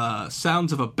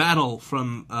sounds of a battle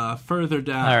from further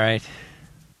down. All right.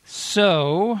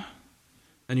 So,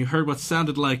 And you heard what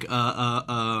sounded like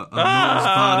a Noel's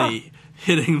body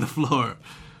hitting the floor.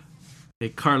 A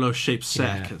Carlos-shaped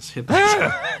sack Yeah. has hit the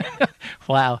sack.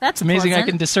 wow. That's it's amazing I pleasant.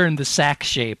 can discern the sack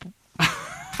shape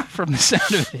from the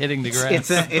sound of it hitting the ground.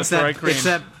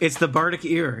 It's the bardic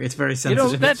ear. It's very You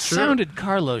sensitive. know, that It's true. sounded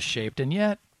Carlos-shaped, and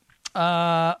yet...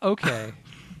 okay.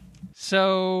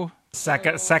 So... Sack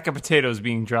of potatoes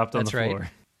being dropped on That's the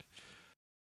right.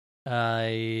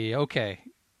 floor. Okay.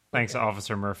 Thanks,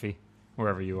 Officer Murphy,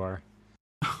 wherever you are.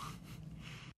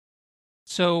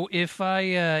 So if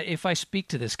I speak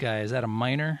to this guy, is that a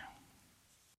minor?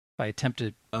 If I attempt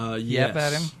to yap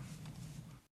at him?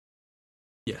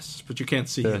 Yes, but you can't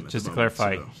see him. at Just the to moment,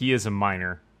 clarify, so- he is a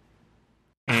minor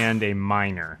and a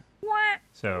minor.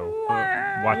 So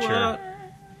watch your.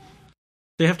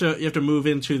 You have to move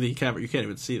into the cavern. You can't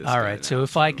even see this. All guy right. now. So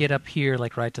if I get up here,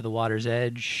 like right to the water's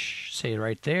edge, say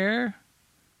right there,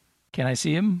 can I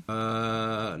see him?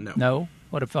 No. No.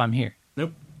 What if I'm here?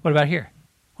 Nope. What about here?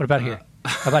 What about here?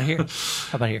 How about here?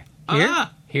 How about here? Here?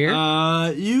 Here?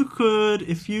 You could,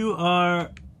 if you are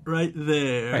right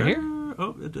there. Right here?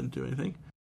 Oh, it didn't do anything.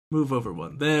 Move over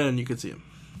one. Then you can see him.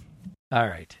 All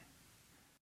right.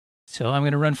 So I'm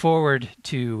going to run forward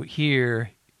to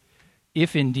here,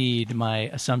 if indeed my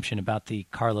assumption about the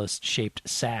Carlos-shaped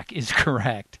sack is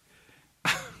correct.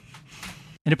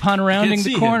 And upon rounding see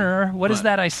the him, corner, what is but-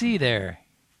 that I see there?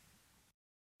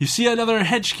 You see another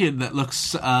hedge-kid that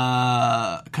looks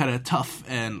kind of tough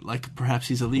and like perhaps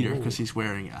he's a leader because he's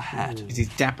wearing a hat. He's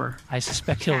dapper. I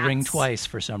suspect he'll ring Cats. twice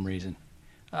for some reason.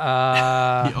 He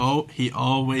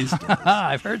always does.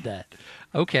 I've heard that.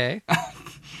 Okay.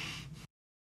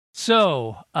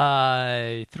 So,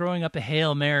 throwing up a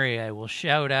Hail Mary, I will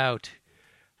shout out,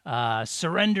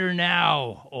 surrender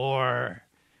now, or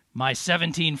my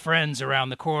 17 friends around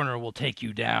the corner will take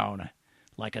you down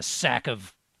like a sack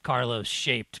of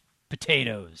Carlos-shaped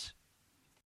potatoes.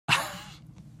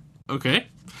 Okay.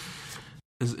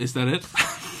 Is that it?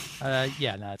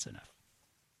 Yeah, no, that's enough.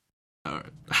 All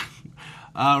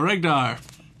right. Regdar.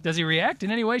 Does he react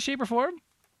in any way, shape, or form?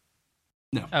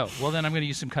 No. Oh, well, then I'm going to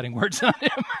use some cutting words on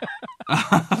him.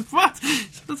 What?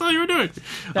 That's all you were doing.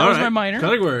 That was my minor.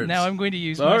 Cutting words. Now I'm going to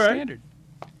use All my right. standard.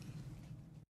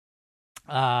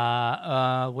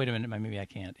 Wait a minute. Maybe I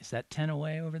can't. Is that 10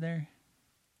 away over there?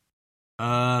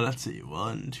 Let's see.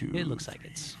 1, 2. It looks like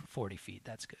it's 40 feet.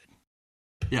 That's good.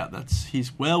 Yeah,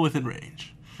 he's well within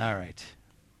range. All right.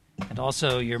 And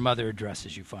also, your mother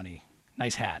dresses you funny.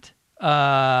 Nice hat.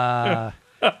 Oh,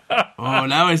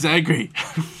 now he's angry.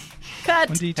 Cut.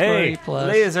 1d20 Hey, plus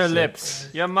laser 6. lips.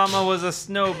 Your mama was a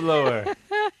snowblower.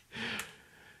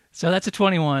 So that's a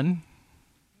 21.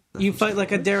 You fight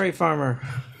like a dairy farmer.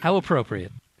 How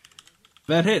appropriate.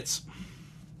 That hits.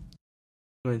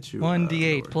 Going to,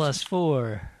 1d8 lower. plus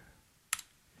 4.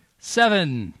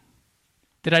 7.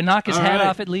 Did I knock his All hat right.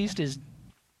 off at least? His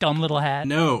dumb little hat?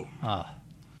 No. Oh,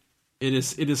 It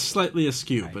is slightly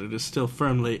askew, but it is still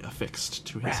firmly affixed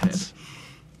to his head. rats.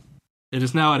 It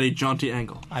is now at a jaunty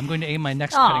angle. I'm going to aim my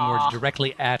next Aw. cutting words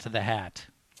directly at the hat.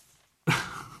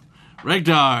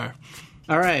 Regdar,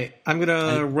 All right, I'm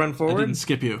gonna run I forward, didn't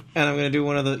skip you. and I'm gonna do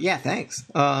one of the thanks.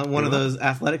 One of those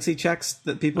athleticsy checks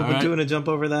that people have been All right. doing to jump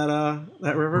over that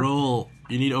river. Roll.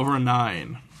 You need over a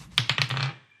 9.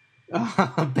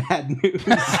 Bad news.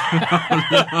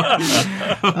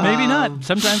 Maybe not.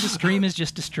 Sometimes a stream is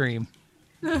just a stream.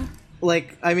 How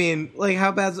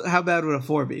bad would a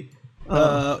 4 be?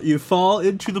 You fall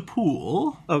into the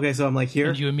pool, Okay, so I'm like here,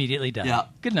 And you immediately die. Yeah.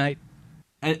 Good night.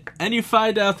 and you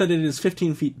find out that it is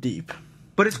 15 feet deep.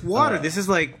 but it's water. This is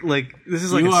like this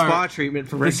is like You a are- spa treatment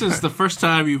for This is the first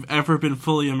time you've ever been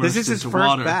fully immersed This is his into first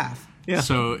water. bath. Yeah.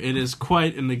 So it is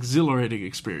quite an exhilarating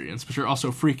experience, but you're also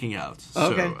freaking out.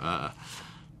 Okay. So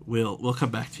we'll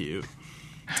come back to you.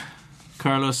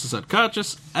 Carlos is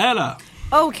unconscious. Anna,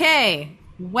 Okay.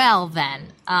 Well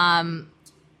then.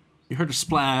 you heard a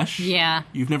splash. Yeah.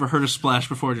 You've never heard a splash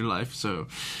before in your life, so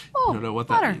Oh, you don't know what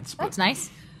water. that means. That's nice.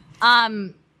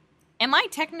 Am I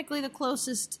technically the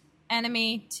closest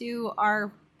enemy to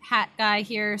our hat guy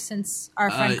here since our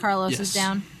friend Carlos yes. is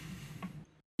down?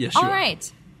 Yes, you All are.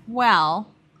 right. Well,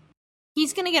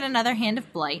 he's going to get another Hand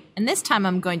of Blight, and this time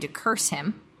I'm going to curse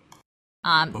him.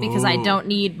 Because I Oh. don't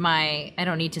need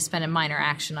to spend a minor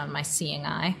action on my Seeing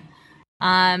Eye.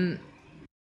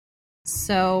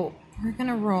 So we're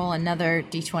gonna roll another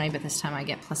d20, but this time I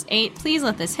get plus 8. Please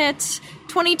let this hit.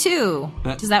 22.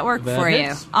 Does that work that for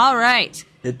hits. you? All right.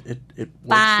 It works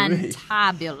for me.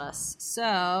 Fantabulous.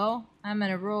 So I'm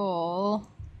gonna roll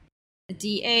a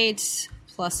d8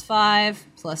 plus 5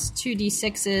 plus 2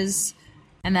 d6s,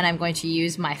 and then I'm going to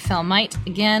use my Felmite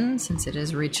again since it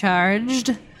is recharged.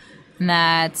 And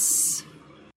that's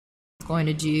going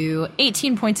to do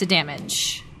 18 points of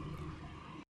damage.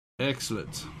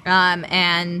 Excellent.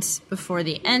 And before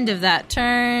the end of that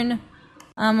turn,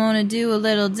 I'm going to do a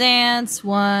little dance.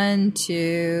 1,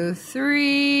 2,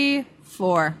 3,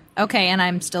 4. Okay, and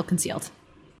I'm still concealed.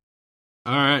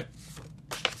 All right.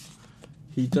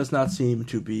 He does not seem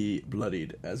to be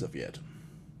bloodied as of yet.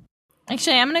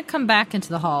 Actually, I'm going to come back into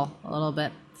the hall a little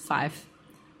bit. 5.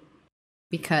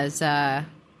 Because,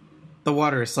 the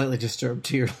water is slightly disturbed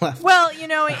to your left. well,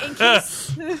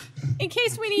 in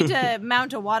case we need to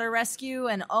mount a water rescue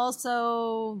and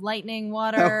also lightning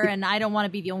water, and I don't want to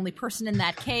be the only person in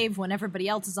that cave when everybody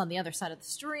else is on the other side of the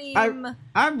stream.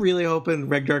 I'm really hoping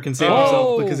Regdar can save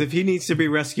himself, because if he needs to be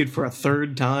rescued for a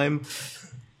third time,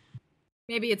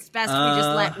 Maybe it's best we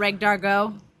just let Regdar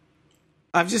go.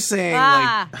 I'm just saying,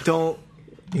 Ah. don't.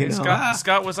 You know,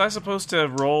 Scott, was I supposed to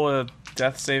roll a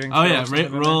death saving throw? Oh yeah, to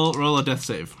him in roll a death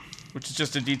save. there? Which is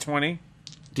just a d20?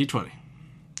 D20.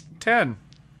 10.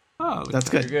 Oh, that's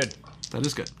good. You're good. that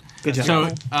is good. Good job. So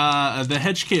the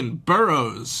Hedgekin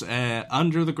burrows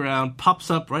under the ground, pops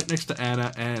up right next to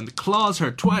Anna, and claws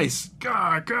her twice.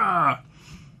 Gah, gah.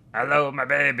 Hello, my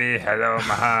baby. Hello,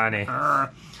 my honey.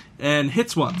 And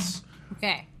hits once.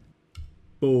 Okay.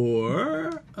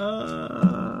 For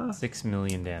 6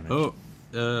 million damage.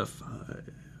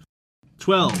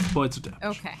 12 points of damage.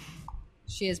 Okay.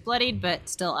 She is bloodied, but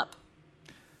still up.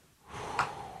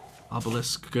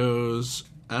 Obelisk goes.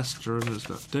 Asterin is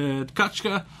not dead.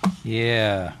 Kachka.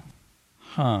 Yeah.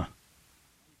 Huh.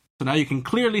 So now you can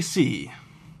clearly see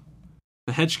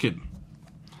the Hedgekin.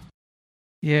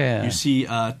 Yeah. You see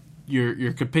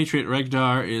your compatriot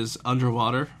Regdar is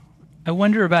underwater. I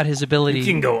wonder about his ability. You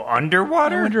can go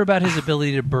underwater? I wonder about his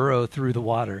ability to burrow through the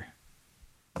water.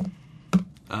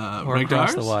 Or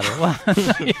across the Regdar's? water. Well,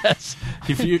 yes.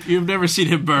 You've never seen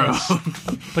him burrow.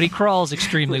 But he crawls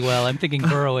extremely well. I'm thinking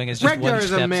burrowing is just one Regdar is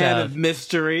step a man out. of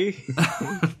mystery.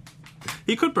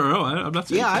 He could burrow. I'm not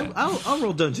saying Yeah, he can't. I'll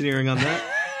roll dungeoneering on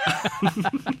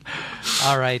that.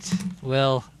 All right.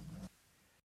 Well,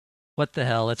 what the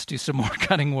hell? Let's do some more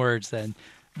cutting words then.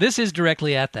 This is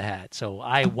directly at the hat, so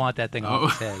I want that thing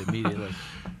off his head immediately.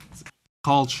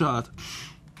 Called shot.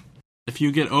 If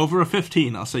you get over a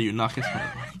 15, I'll say you knock his head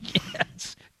off.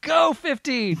 Yes. Go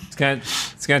 15.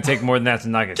 It's gonna take more than that to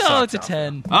knock it. Oh, it's a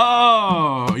 10.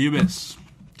 Oh, you miss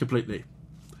completely.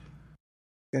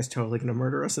 You guys totally gonna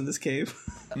murder us in this cave.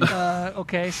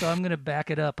 Okay, so I'm going to back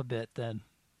it up a bit then.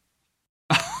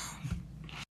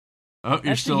 Oh,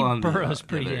 you're still he on. burrows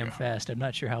pretty there you damn go. fast. I'm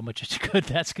not sure how much good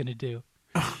that's going to do.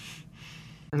 I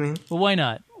mean, Well, why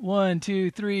not? 1, 2,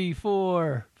 3,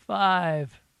 4,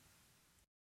 5.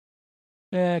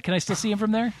 Can I still see him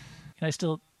from there? Can I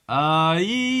still?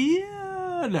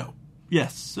 Yeah, no,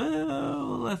 yes.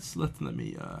 Let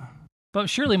me. But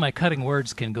surely my cutting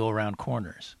words can go around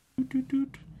corners.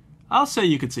 I'll say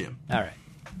you can see him. All right.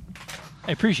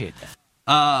 I appreciate that.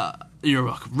 You're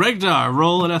welcome. Regdar,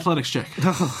 roll an athletics check.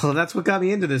 oh, that's what got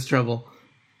me into this trouble.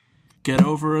 Get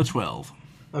over a 12.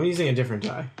 I'm using a different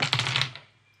die.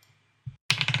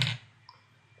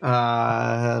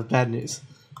 Bad news.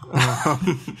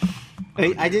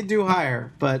 I did do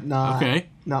higher, but not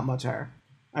much higher.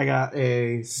 I got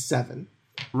a 7.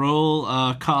 Roll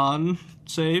con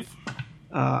save.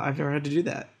 I've never had to do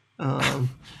that.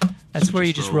 That's where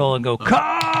you just roll and go,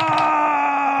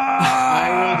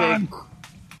 I rolled a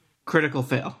critical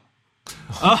fail.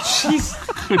 Oh, jeez.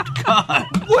 Good God.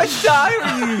 What die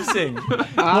are you using?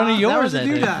 One of yours, that was a I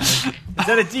new think. die. Is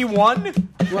that a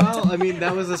D1? Well, I mean,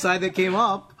 that was the side that came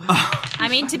up. I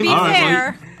mean, to be All right,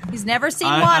 fair, he's never seen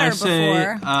water I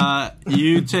say, before.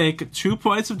 you take 2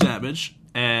 points of damage,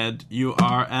 and you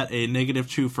are at a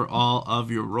 -2 for all of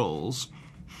your rolls.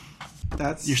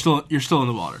 That's You're still in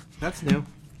the water. that's new.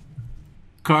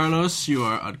 Carlos, you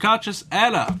are unconscious.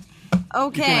 Anna, you've got a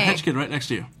Okay. Hedgekin right next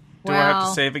to you. Do I have Well,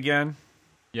 to save again?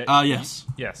 Yes.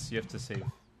 Yes, you have to save.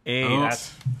 Oh,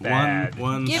 That's bad.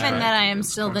 One given that I am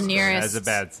still the That's nearest a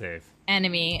bad save.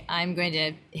 enemy, I'm going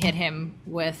to hit him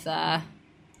with an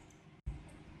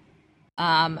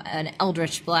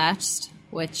Eldritch Blast,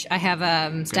 which I have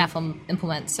staff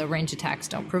implement, so range attacks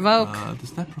don't provoke.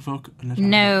 Does that provoke?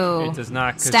 No. It does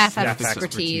not. 'Cause Staff expertise.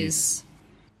 expertise.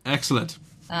 Excellent.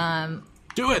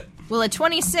 Do it. Will a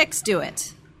 26 do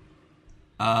it?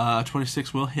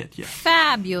 26 will hit, yeah.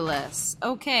 Fabulous.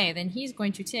 Okay, then he's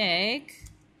going to take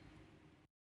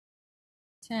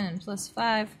 10 plus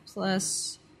 5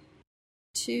 plus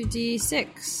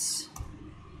 2d6.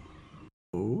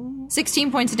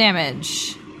 16 points of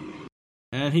damage.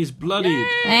 And he's bloodied.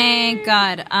 Thank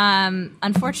God.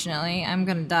 Unfortunately, I'm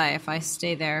gonna die if I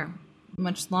stay there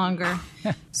much longer.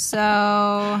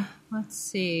 So let's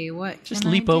see. What Just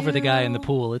can leap I over the guy do? in the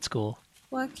pool. It's cool.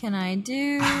 What can I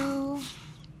do?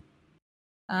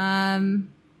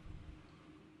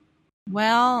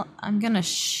 Well, I'm gonna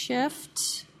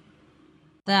shift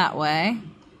that way.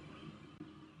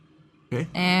 Okay.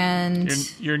 And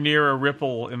You're near a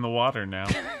ripple in the water now.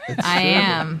 I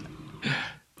am.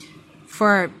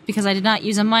 Because I did not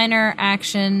use a minor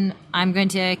action, I'm going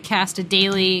to cast a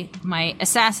daily, my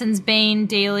Assassin's Bane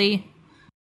daily,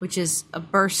 which is a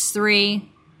burst 3,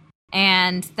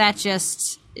 and that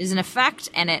just is an effect,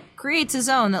 and it creates a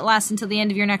zone that lasts until the end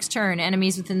of your next turn.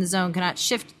 Enemies within the zone cannot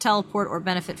shift, teleport, or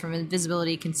benefit from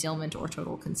invisibility, concealment, or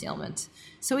total concealment.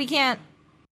 So he can't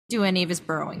do any of his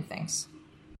burrowing things.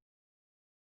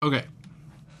 Okay.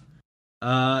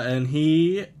 And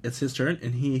it's his turn,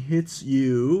 and he hits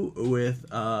you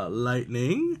with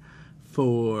lightning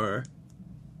for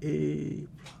a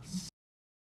plus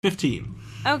 15.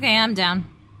 Okay, I'm down.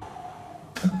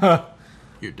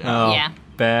 You're down. Yeah.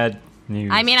 Bad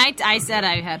news. I mean, I said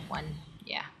I had one.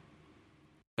 Yeah.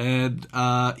 And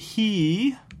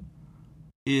he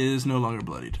is no longer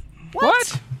bloodied.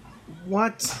 What?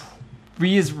 What?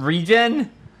 Is regen?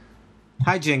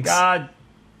 Hi, Jinx. God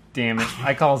damn it.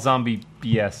 I call zombie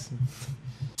BS.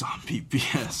 Zombie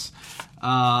BS.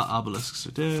 Obelisks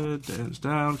are dead. Dan's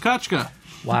down. Kachka.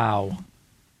 Wow.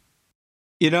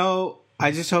 You know,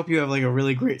 I just hope you have like a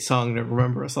really great song to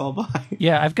remember us all by.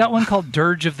 Yeah, I've got one called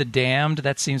Dirge of the Damned.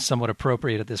 That seems somewhat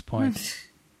appropriate at this point.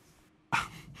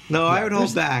 No, I would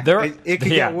hold back. There, It could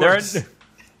get worse.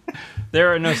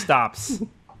 There are no stops.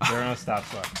 There are no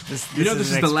stops left. This You know, this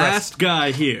is an the express- last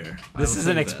guy here. This is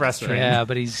an express train. Yeah,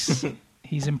 but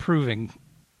he's improving.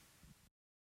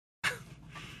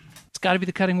 It's got to be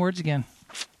the cutting words again.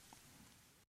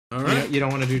 All right. You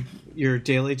don't want to do your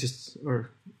daily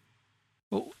or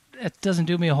Well, it doesn't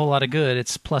do me a whole lot of good.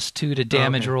 It's +2 to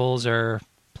damage okay. rolls or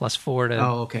 +4 to...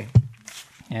 Oh, okay.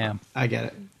 Yeah. I get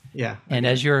it. Yeah. And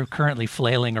as you're currently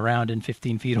flailing around in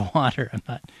 15 feet of water,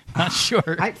 I'm not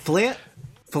sure.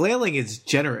 Flailing is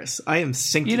generous. I am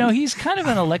sinking. You know, he's kind of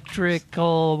an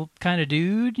electrical kind of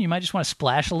dude. You might just want to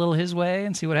splash a little his way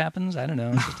and see what happens. I don't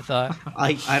know. It's just a thought.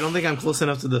 I don't think I'm close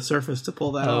enough to the surface to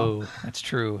pull that off. Oh, that's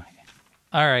true.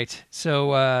 All right.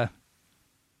 So,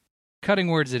 cutting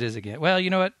words it is again. Well, you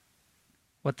know what?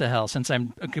 What the hell? Since I'm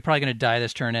probably going to die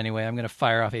this turn anyway, I'm going to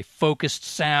fire off a focused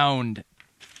sound.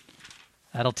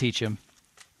 That'll teach him.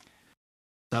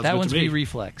 Sounds That good one's to me. be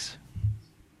reflex.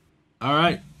 All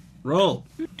right, roll.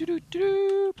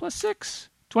 Plus 6.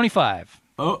 25.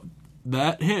 Oh,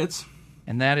 that hits.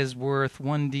 And that is worth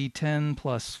 1d10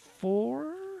 plus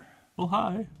 4. Well,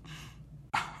 hi.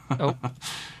 Oh,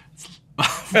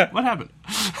 What happened?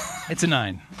 it's a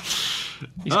 9.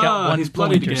 He's got one he's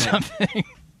point bloodied or again. something.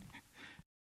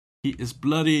 He is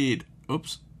bloodied.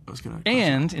 Oops. I was gonna.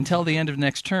 And until the end of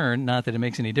next turn, not that it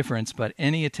makes any difference, but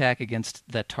any attack against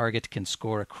that target can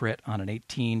score a crit on an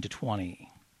 18 to 20.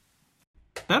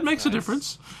 That makes a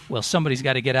difference. Well, somebody's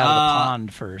got to get out of the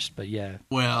pond first, but yeah.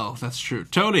 Well, that's true.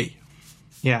 Tony,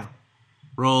 Yeah.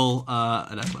 roll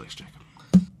an athletics check.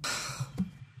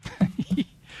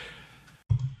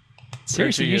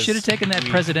 Seriously, Reggie you is should have taken that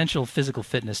presidential physical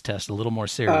fitness test a little more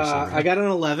seriously. I got an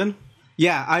 11.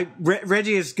 Yeah,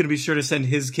 Reggie is going to be sure to send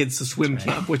his kids to swim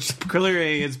camp, which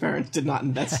clearly his parents did not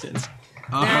invest in.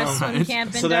 There's swim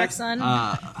camp in So Dark that's- Sun.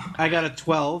 I got a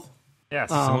 12. Yes,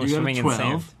 You got swimming a in 12.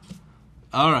 sand.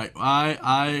 All right,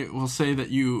 I will say that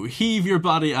you heave your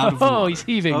body out of the Oh, water. he's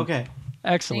heaving. Okay.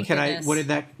 Excellent. Can I? Goodness. What did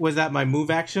that? Was that my move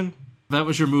action? That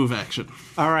was your move action.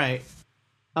 All right.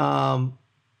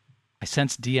 I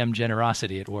sense DM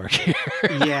generosity at work here.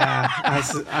 Yeah,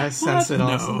 I sense it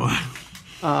also. No.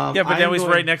 Yeah, but now I'm he's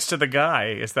going- right next to the guy.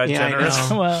 Is that Yeah, I generous?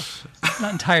 know. Well,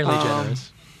 not entirely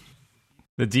generous.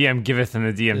 The DM giveth and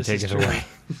the DM This is taketh true. away.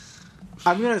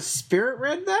 I'm gonna spirit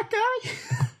red that guy.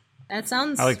 That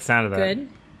sounds I like the sound of that.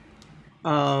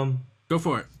 good. Go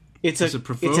for it. It's Does a it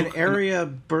provoke it's an area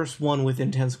burst 1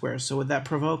 within 10 squares. So would that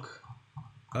provoke?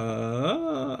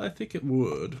 I think it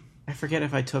would. I forget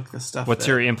if I took the stuff. What's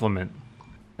your implement?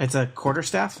 It's a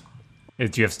quarterstaff. Do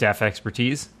you have staff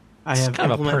expertise? I have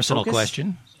Kind of a implement personal focus,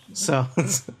 question. So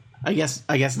I guess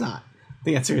not.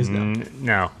 The answer is no.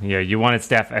 No. Yeah, you wanted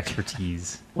staff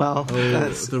expertise. Well,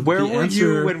 that's, the where were answer-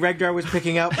 you when Regdar was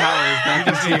picking out powers back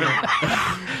in Steven?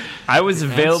 I was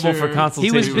available for answer- He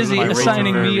consultation. was busy My rates were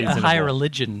assigning very me a reasonable. high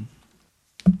religion.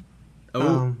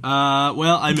 Oh,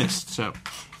 well, I missed. So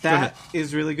That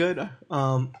is really good.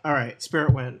 All right,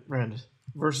 Spirit Rend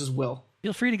versus Will.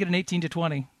 Feel free to get an 18 to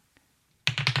 20.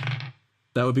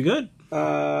 that would be good.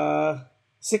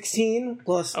 16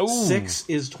 plus 6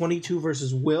 is 22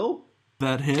 versus Will.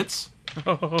 That hits.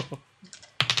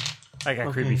 I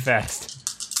got creepy fast.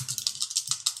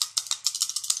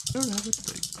 I don't have a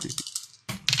thing. Creepy.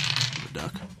 The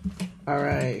duck. All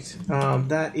right,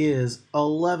 that is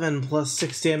 11 plus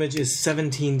 6 damage is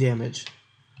 17 damage.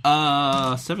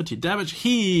 17 damage.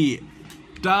 He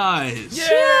dies.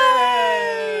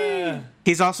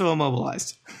 He's also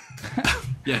immobilized.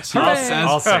 Yes. I'll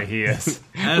As say he is.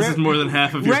 is more than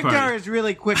half of your Regdar party. is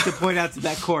really quick to point out to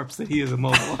that corpse that he is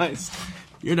immobilized.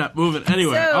 You're not moving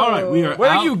anywhere. So- All right, we are Where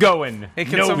out. are you going? Hey,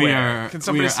 can, Nowhere. somebody, we are- can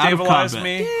somebody we are out of stabilize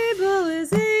combat. me?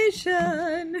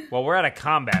 Stabilization. Well, we're out of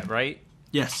combat, right?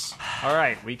 Yes. All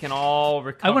right, we can all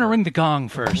recover. I want to ring the gong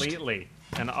first. completely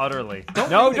and utterly.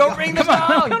 Don't ring the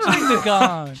gong. Ring the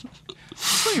gong.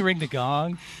 Let me ring the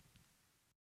gong.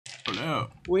 Oh, no.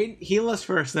 Wait, heal us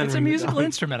first, then It's a ring the musical gong.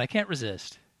 instrument. I can't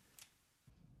resist.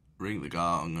 Ring the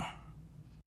gong.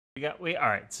 All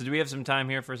right. So do we have some time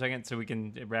here for a second so we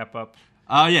can wrap up?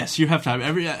 Yes, you have time.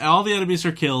 All the enemies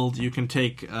are killed. You can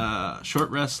take short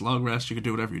rest, long rest. You can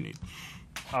do whatever you need.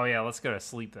 Oh yeah, let's go to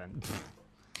sleep then.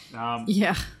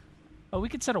 Yeah. Oh, we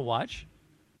could set a watch.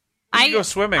 I go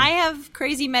swimming. I have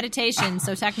crazy meditation,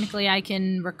 so technically I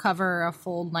can recover a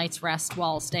full night's rest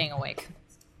while staying awake.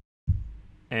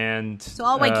 And So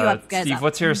I'll wake you up, guys, Steve, up.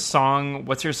 what's your song?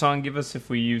 What's your song? Give us if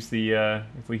we use the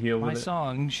if we heal My with it.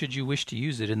 song, should you wish to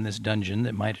use it in this dungeon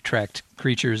that might attract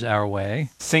creatures our way.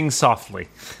 Sing softly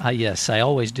Yes, I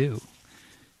always do.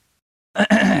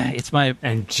 It's my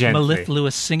and gently.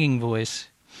 mellifluous singing voice.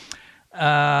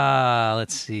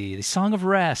 Let's see. The Song of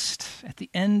Rest. At the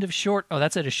end of short... Oh,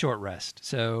 that's at a short rest.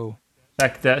 So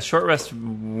That short rest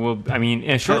will. I mean,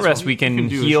 in a short That's rest what we you can can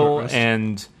do, a heal short rest.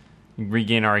 and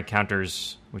regain our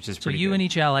encounters, which is So pretty you good. and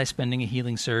each ally spending a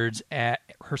healing surge,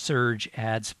 her surge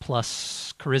adds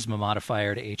plus charisma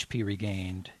modifier to HP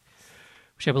regained,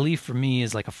 which I believe for me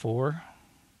is like a 4.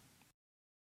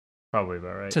 Probably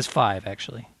about right. It says 5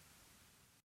 actually.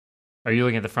 Are you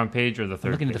looking at the front page or the third?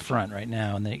 I'm looking at the page? front right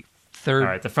now, and the third. All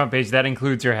right, the front page that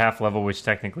includes your half level, which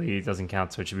technically doesn't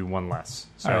count, so it should be one less.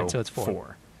 So, All right, so it's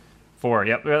 4. 4.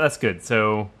 Yep, yeah, that's good.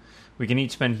 So we can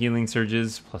each spend healing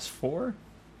surges plus 4.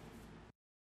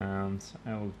 So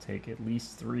I will take at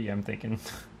least 3. I'm thinking.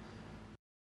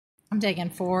 I'm taking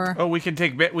 4. Oh, we can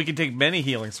take many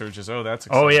healing surges. Oh, that's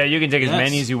Oh exciting. yeah, you can take as Yes.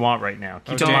 many as you want right now.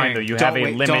 Keep in dang. mind though, you have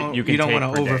a limit you can You don't take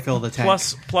want per to day. overfill the tank.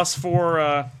 Plus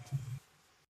 4.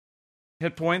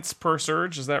 hit points per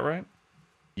surge. Is that right?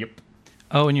 Yep.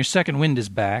 Oh, and your second wind is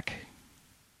back.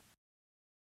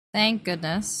 Thank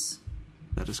goodness.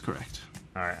 That is correct.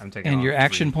 All right, I'm taking. And your off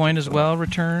action 3. point as well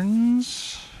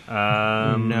returns.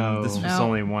 No. This was No.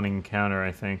 only one encounter,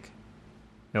 I think.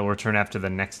 It'll return after the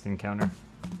next encounter.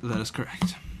 That is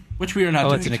correct. Which we are not Oh,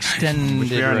 doing. it's an extended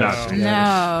Which we are not rest. doing.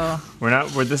 No. We're not.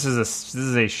 This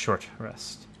is a short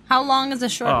rest. How long is a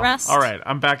short rest? All right,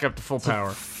 I'm back up to full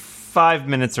power. 5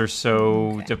 minutes or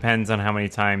so, Okay. depends on how many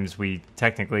times we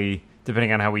technically,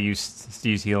 depending on how we use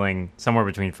healing, somewhere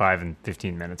between 5 and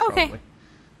 15 minutes. Okay. Probably.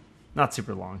 Not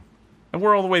super long. And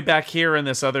we're all the way back here in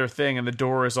this other thing, and the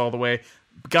door is all the way.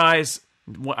 Guys,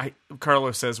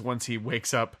 Carlos says once he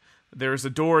wakes up, there's a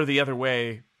door the other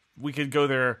way. We could go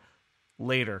there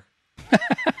later.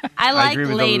 I like agree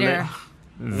with later.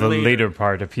 The later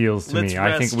part appeals to Let's me.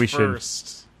 rest I think we should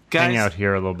first. hang Guys, out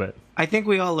here a little bit. I think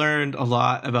we all learned a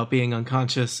lot about being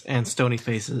unconscious and stony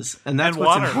faces, and that's And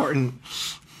what's water. important.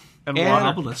 And And- water.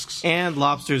 Obelisks. And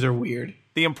lobsters are weird.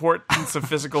 The importance of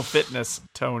physical fitness,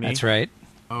 Tony. That's right.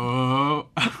 Oh,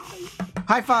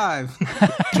 High five!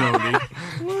 Tony.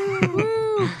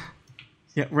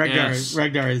 Yeah, Regdar, Yes.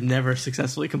 Regdar has never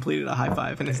successfully completed a high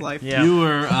five in his life. Yeah. You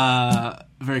were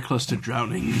very close to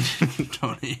drowning,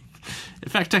 Tony. In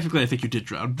fact, technically, I think you did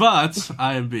drown, but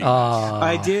I am being.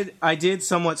 I did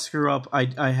somewhat screw up. I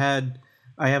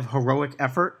have heroic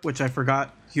effort, which I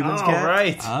forgot humans get.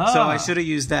 right. So I should have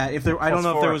used that. If there, I don't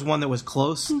know if there 4. was one that was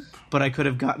close, but I could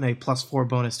have gotten a +4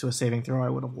 bonus to a saving throw. I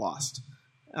would have lost.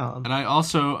 And I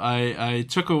also I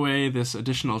took away this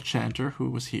additional chanter who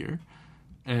was here,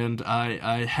 and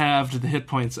I halved the hit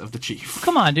points of the chief.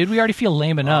 Come on, dude. We already feel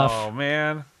lame enough. Oh,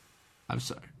 man. I'm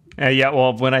sorry. Yeah,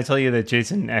 well, when I tell you that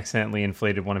Jason accidentally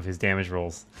inflated one of his damage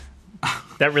rolls,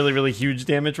 that really, really huge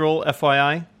damage roll,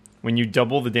 FYI, when you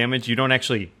double the damage, you don't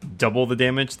actually double the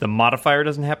damage. The modifier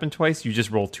doesn't happen twice. You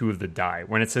just roll 2 of the die.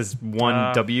 When it says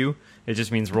 1 W, it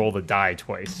just means roll the die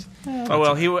twice. Oh,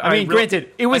 well, I mean,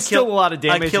 granted, it was still a lot of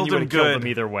damage. I killed and you him would have killed good. him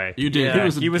either way. You did. Yeah,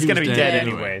 He was going to be dead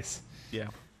anyway. anyways. Yeah.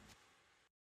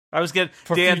 I was getting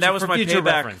Dan. future- That was for my future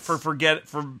payback reference.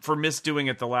 for misdoing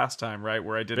it the last time, right?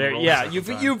 Where I didn't. roll Yeah, the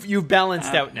second time. you've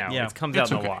balanced out now. yeah. It comes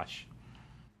It's out in the okay. wash.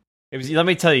 It was. Let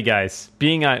me tell you guys,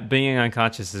 being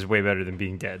unconscious is way better than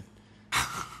being dead.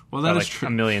 Well, that By, is like, true.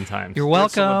 a million times. You're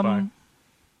Let's slip by. welcome.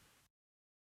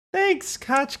 Thanks,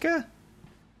 Kachka.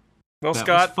 Well, That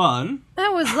Scott, was fun. That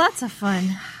was lots of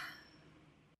fun.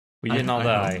 We didn't all I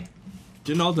die.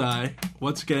 Didn't all die.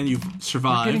 Once again, you've We're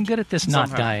survived. getting good at this not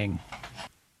Somehow. dying.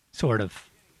 Sort of.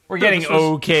 We're getting this was-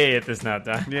 okay at this not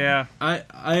dying. yeah. I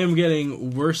am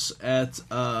getting worse at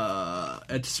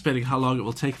anticipating how long it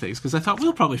will take things because I thought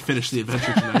we'll probably finish the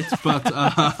adventure tonight,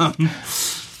 but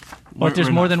What? There's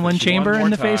more than one chamber more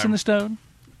in the face time. in the stone.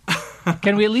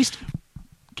 Can we at least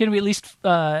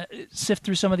sift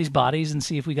through some of these bodies and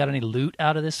see if we got any loot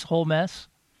out of this whole mess?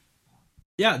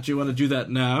 Yeah, do you want to do that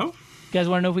now? You guys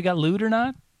want to know if we got loot or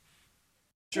not?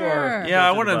 Sure. Yeah,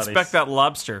 I Go want through to the inspect that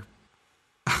lobster.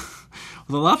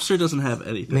 The lobster doesn't have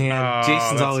anything. Man, Oh,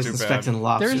 Jason's that's always too bad. inspecting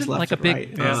lobsters There isn't left like a and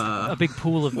big right. Yeah. a big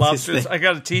pool of Lobsters. I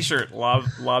got a T-shirt.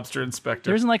 Lobster inspector.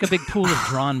 There isn't like a big pool of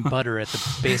drawn butter at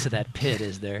the base of that pit,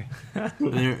 is there?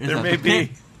 There may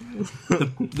be.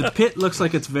 The pit looks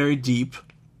like it's very deep.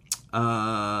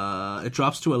 It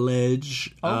drops to a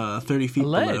ledge 30 feet A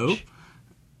ledge. below.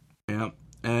 Yeah.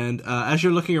 And as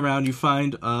you're looking around, you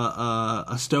find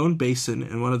a stone basin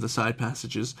in one of the side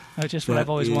passages. That's just what that I've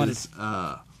always wanted. is,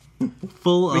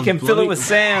 full We of can fill it bloody- with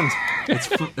sand.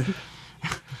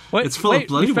 Wait, It's full of wait,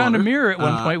 bloody we found water. a mirror at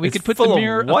one point. We it's could put the full of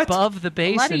mirror what? above the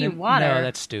basin. Bloody and, water. No,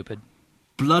 that's stupid.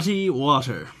 bloody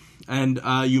water. And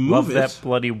you Love move that it,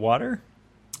 bloody water.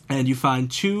 and you find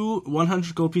 2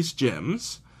 100 gold piece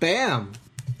gems Bam!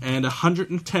 and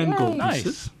 110 gold Nice.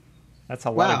 pieces. That's a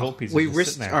lot of Wow, gold pieces. we just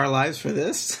risked sitting there. our lives for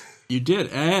this. You did,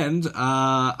 and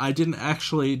I didn't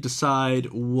actually decide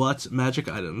what magic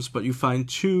items, but you find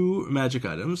 2 magic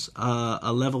items,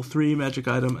 a level 3 magic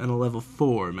item and a level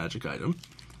 4 magic item,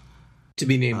 To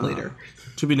be named later.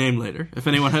 to be named later. If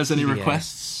anyone has any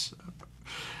requests,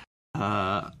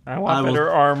 I I want will- better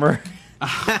armor.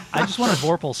 I just want to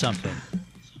vorpal something.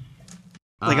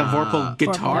 Like a Vorpal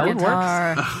guitar. would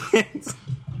work.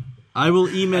 I will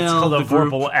It's email called the a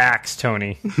group. vorpal axe,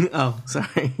 Tony. Oh,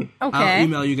 sorry. I'll Okay.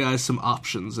 email you guys some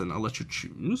options, and I'll let you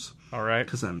choose All right.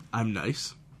 because I'm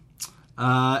nice.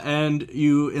 And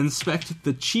you inspect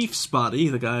the chief's body,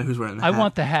 the guy who's wearing the I hat.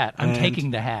 want the hat. I'm And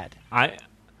taking the hat.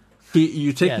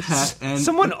 You take Yes. the hat, and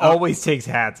Someone always takes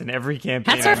hats in every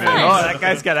campaign. Hats are I'm in. fun. Oh, that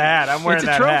guy's got a hat. I'm wearing It's a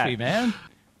that trophy, hat. man.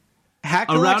 Hat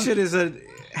Around- collection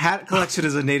hat collection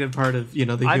is a native part of the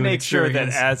human I make sure that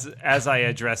experience. as I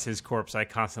address his corpse, I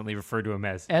constantly refer to him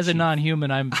as a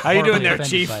non-human, I'm How you doing horribly there,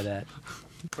 offended Chief? by that.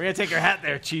 We're gonna take your hat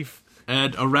there, Chief.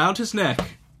 And around his neck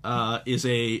is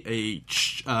a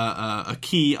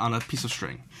key on a piece of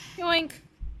string. Yoink.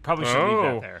 Probably should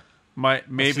leave that there.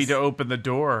 Maybe to open the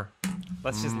door.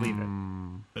 Let's just leave it.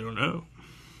 I don't know.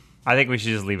 I think we should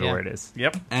just leave it Yeah. where it is.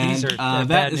 Yep. And These are that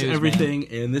bad is news, everything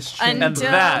in this chapter.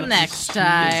 Until that next It's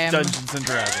time. Dungeons and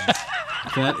Dragons.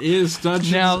 That is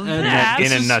Dungeons Now and that-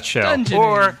 In a is nutshell. dungeoning.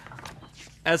 Or,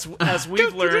 as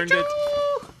we've learned it,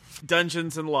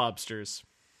 Dungeons and Lobsters.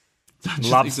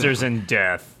 Lobsters and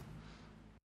death.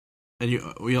 And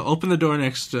we'll open the door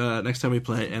next time we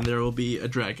play, and there will be a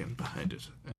dragon behind it.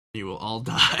 And you will all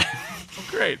die.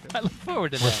 Great. I look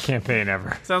forward to Worst that. campaign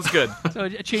ever. Sounds good. So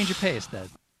a change of pace then.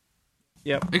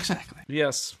 Yep. Exactly.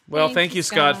 Yes. Well, thank you,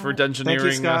 Scott, for Thank you,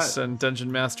 dungeoneering Scott. us and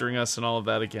dungeon mastering us and all of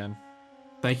that again.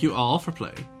 Thank you all for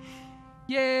playing.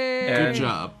 Yay! And Good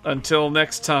job. Until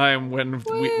next time,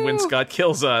 when Scott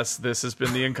kills us, this has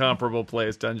been the Incomparable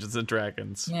Plays Dungeons and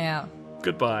Dragons. Yeah.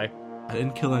 Goodbye. I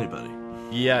didn't kill anybody.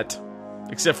 Yet.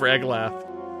 Except for Eglath.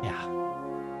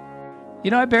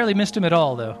 Yeah. I barely missed him at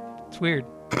all, though. It's weird.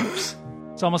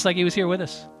 It's almost like he was here with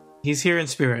us. He's here in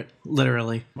spirit,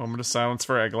 literally. Moment of silence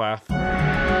for Eglath.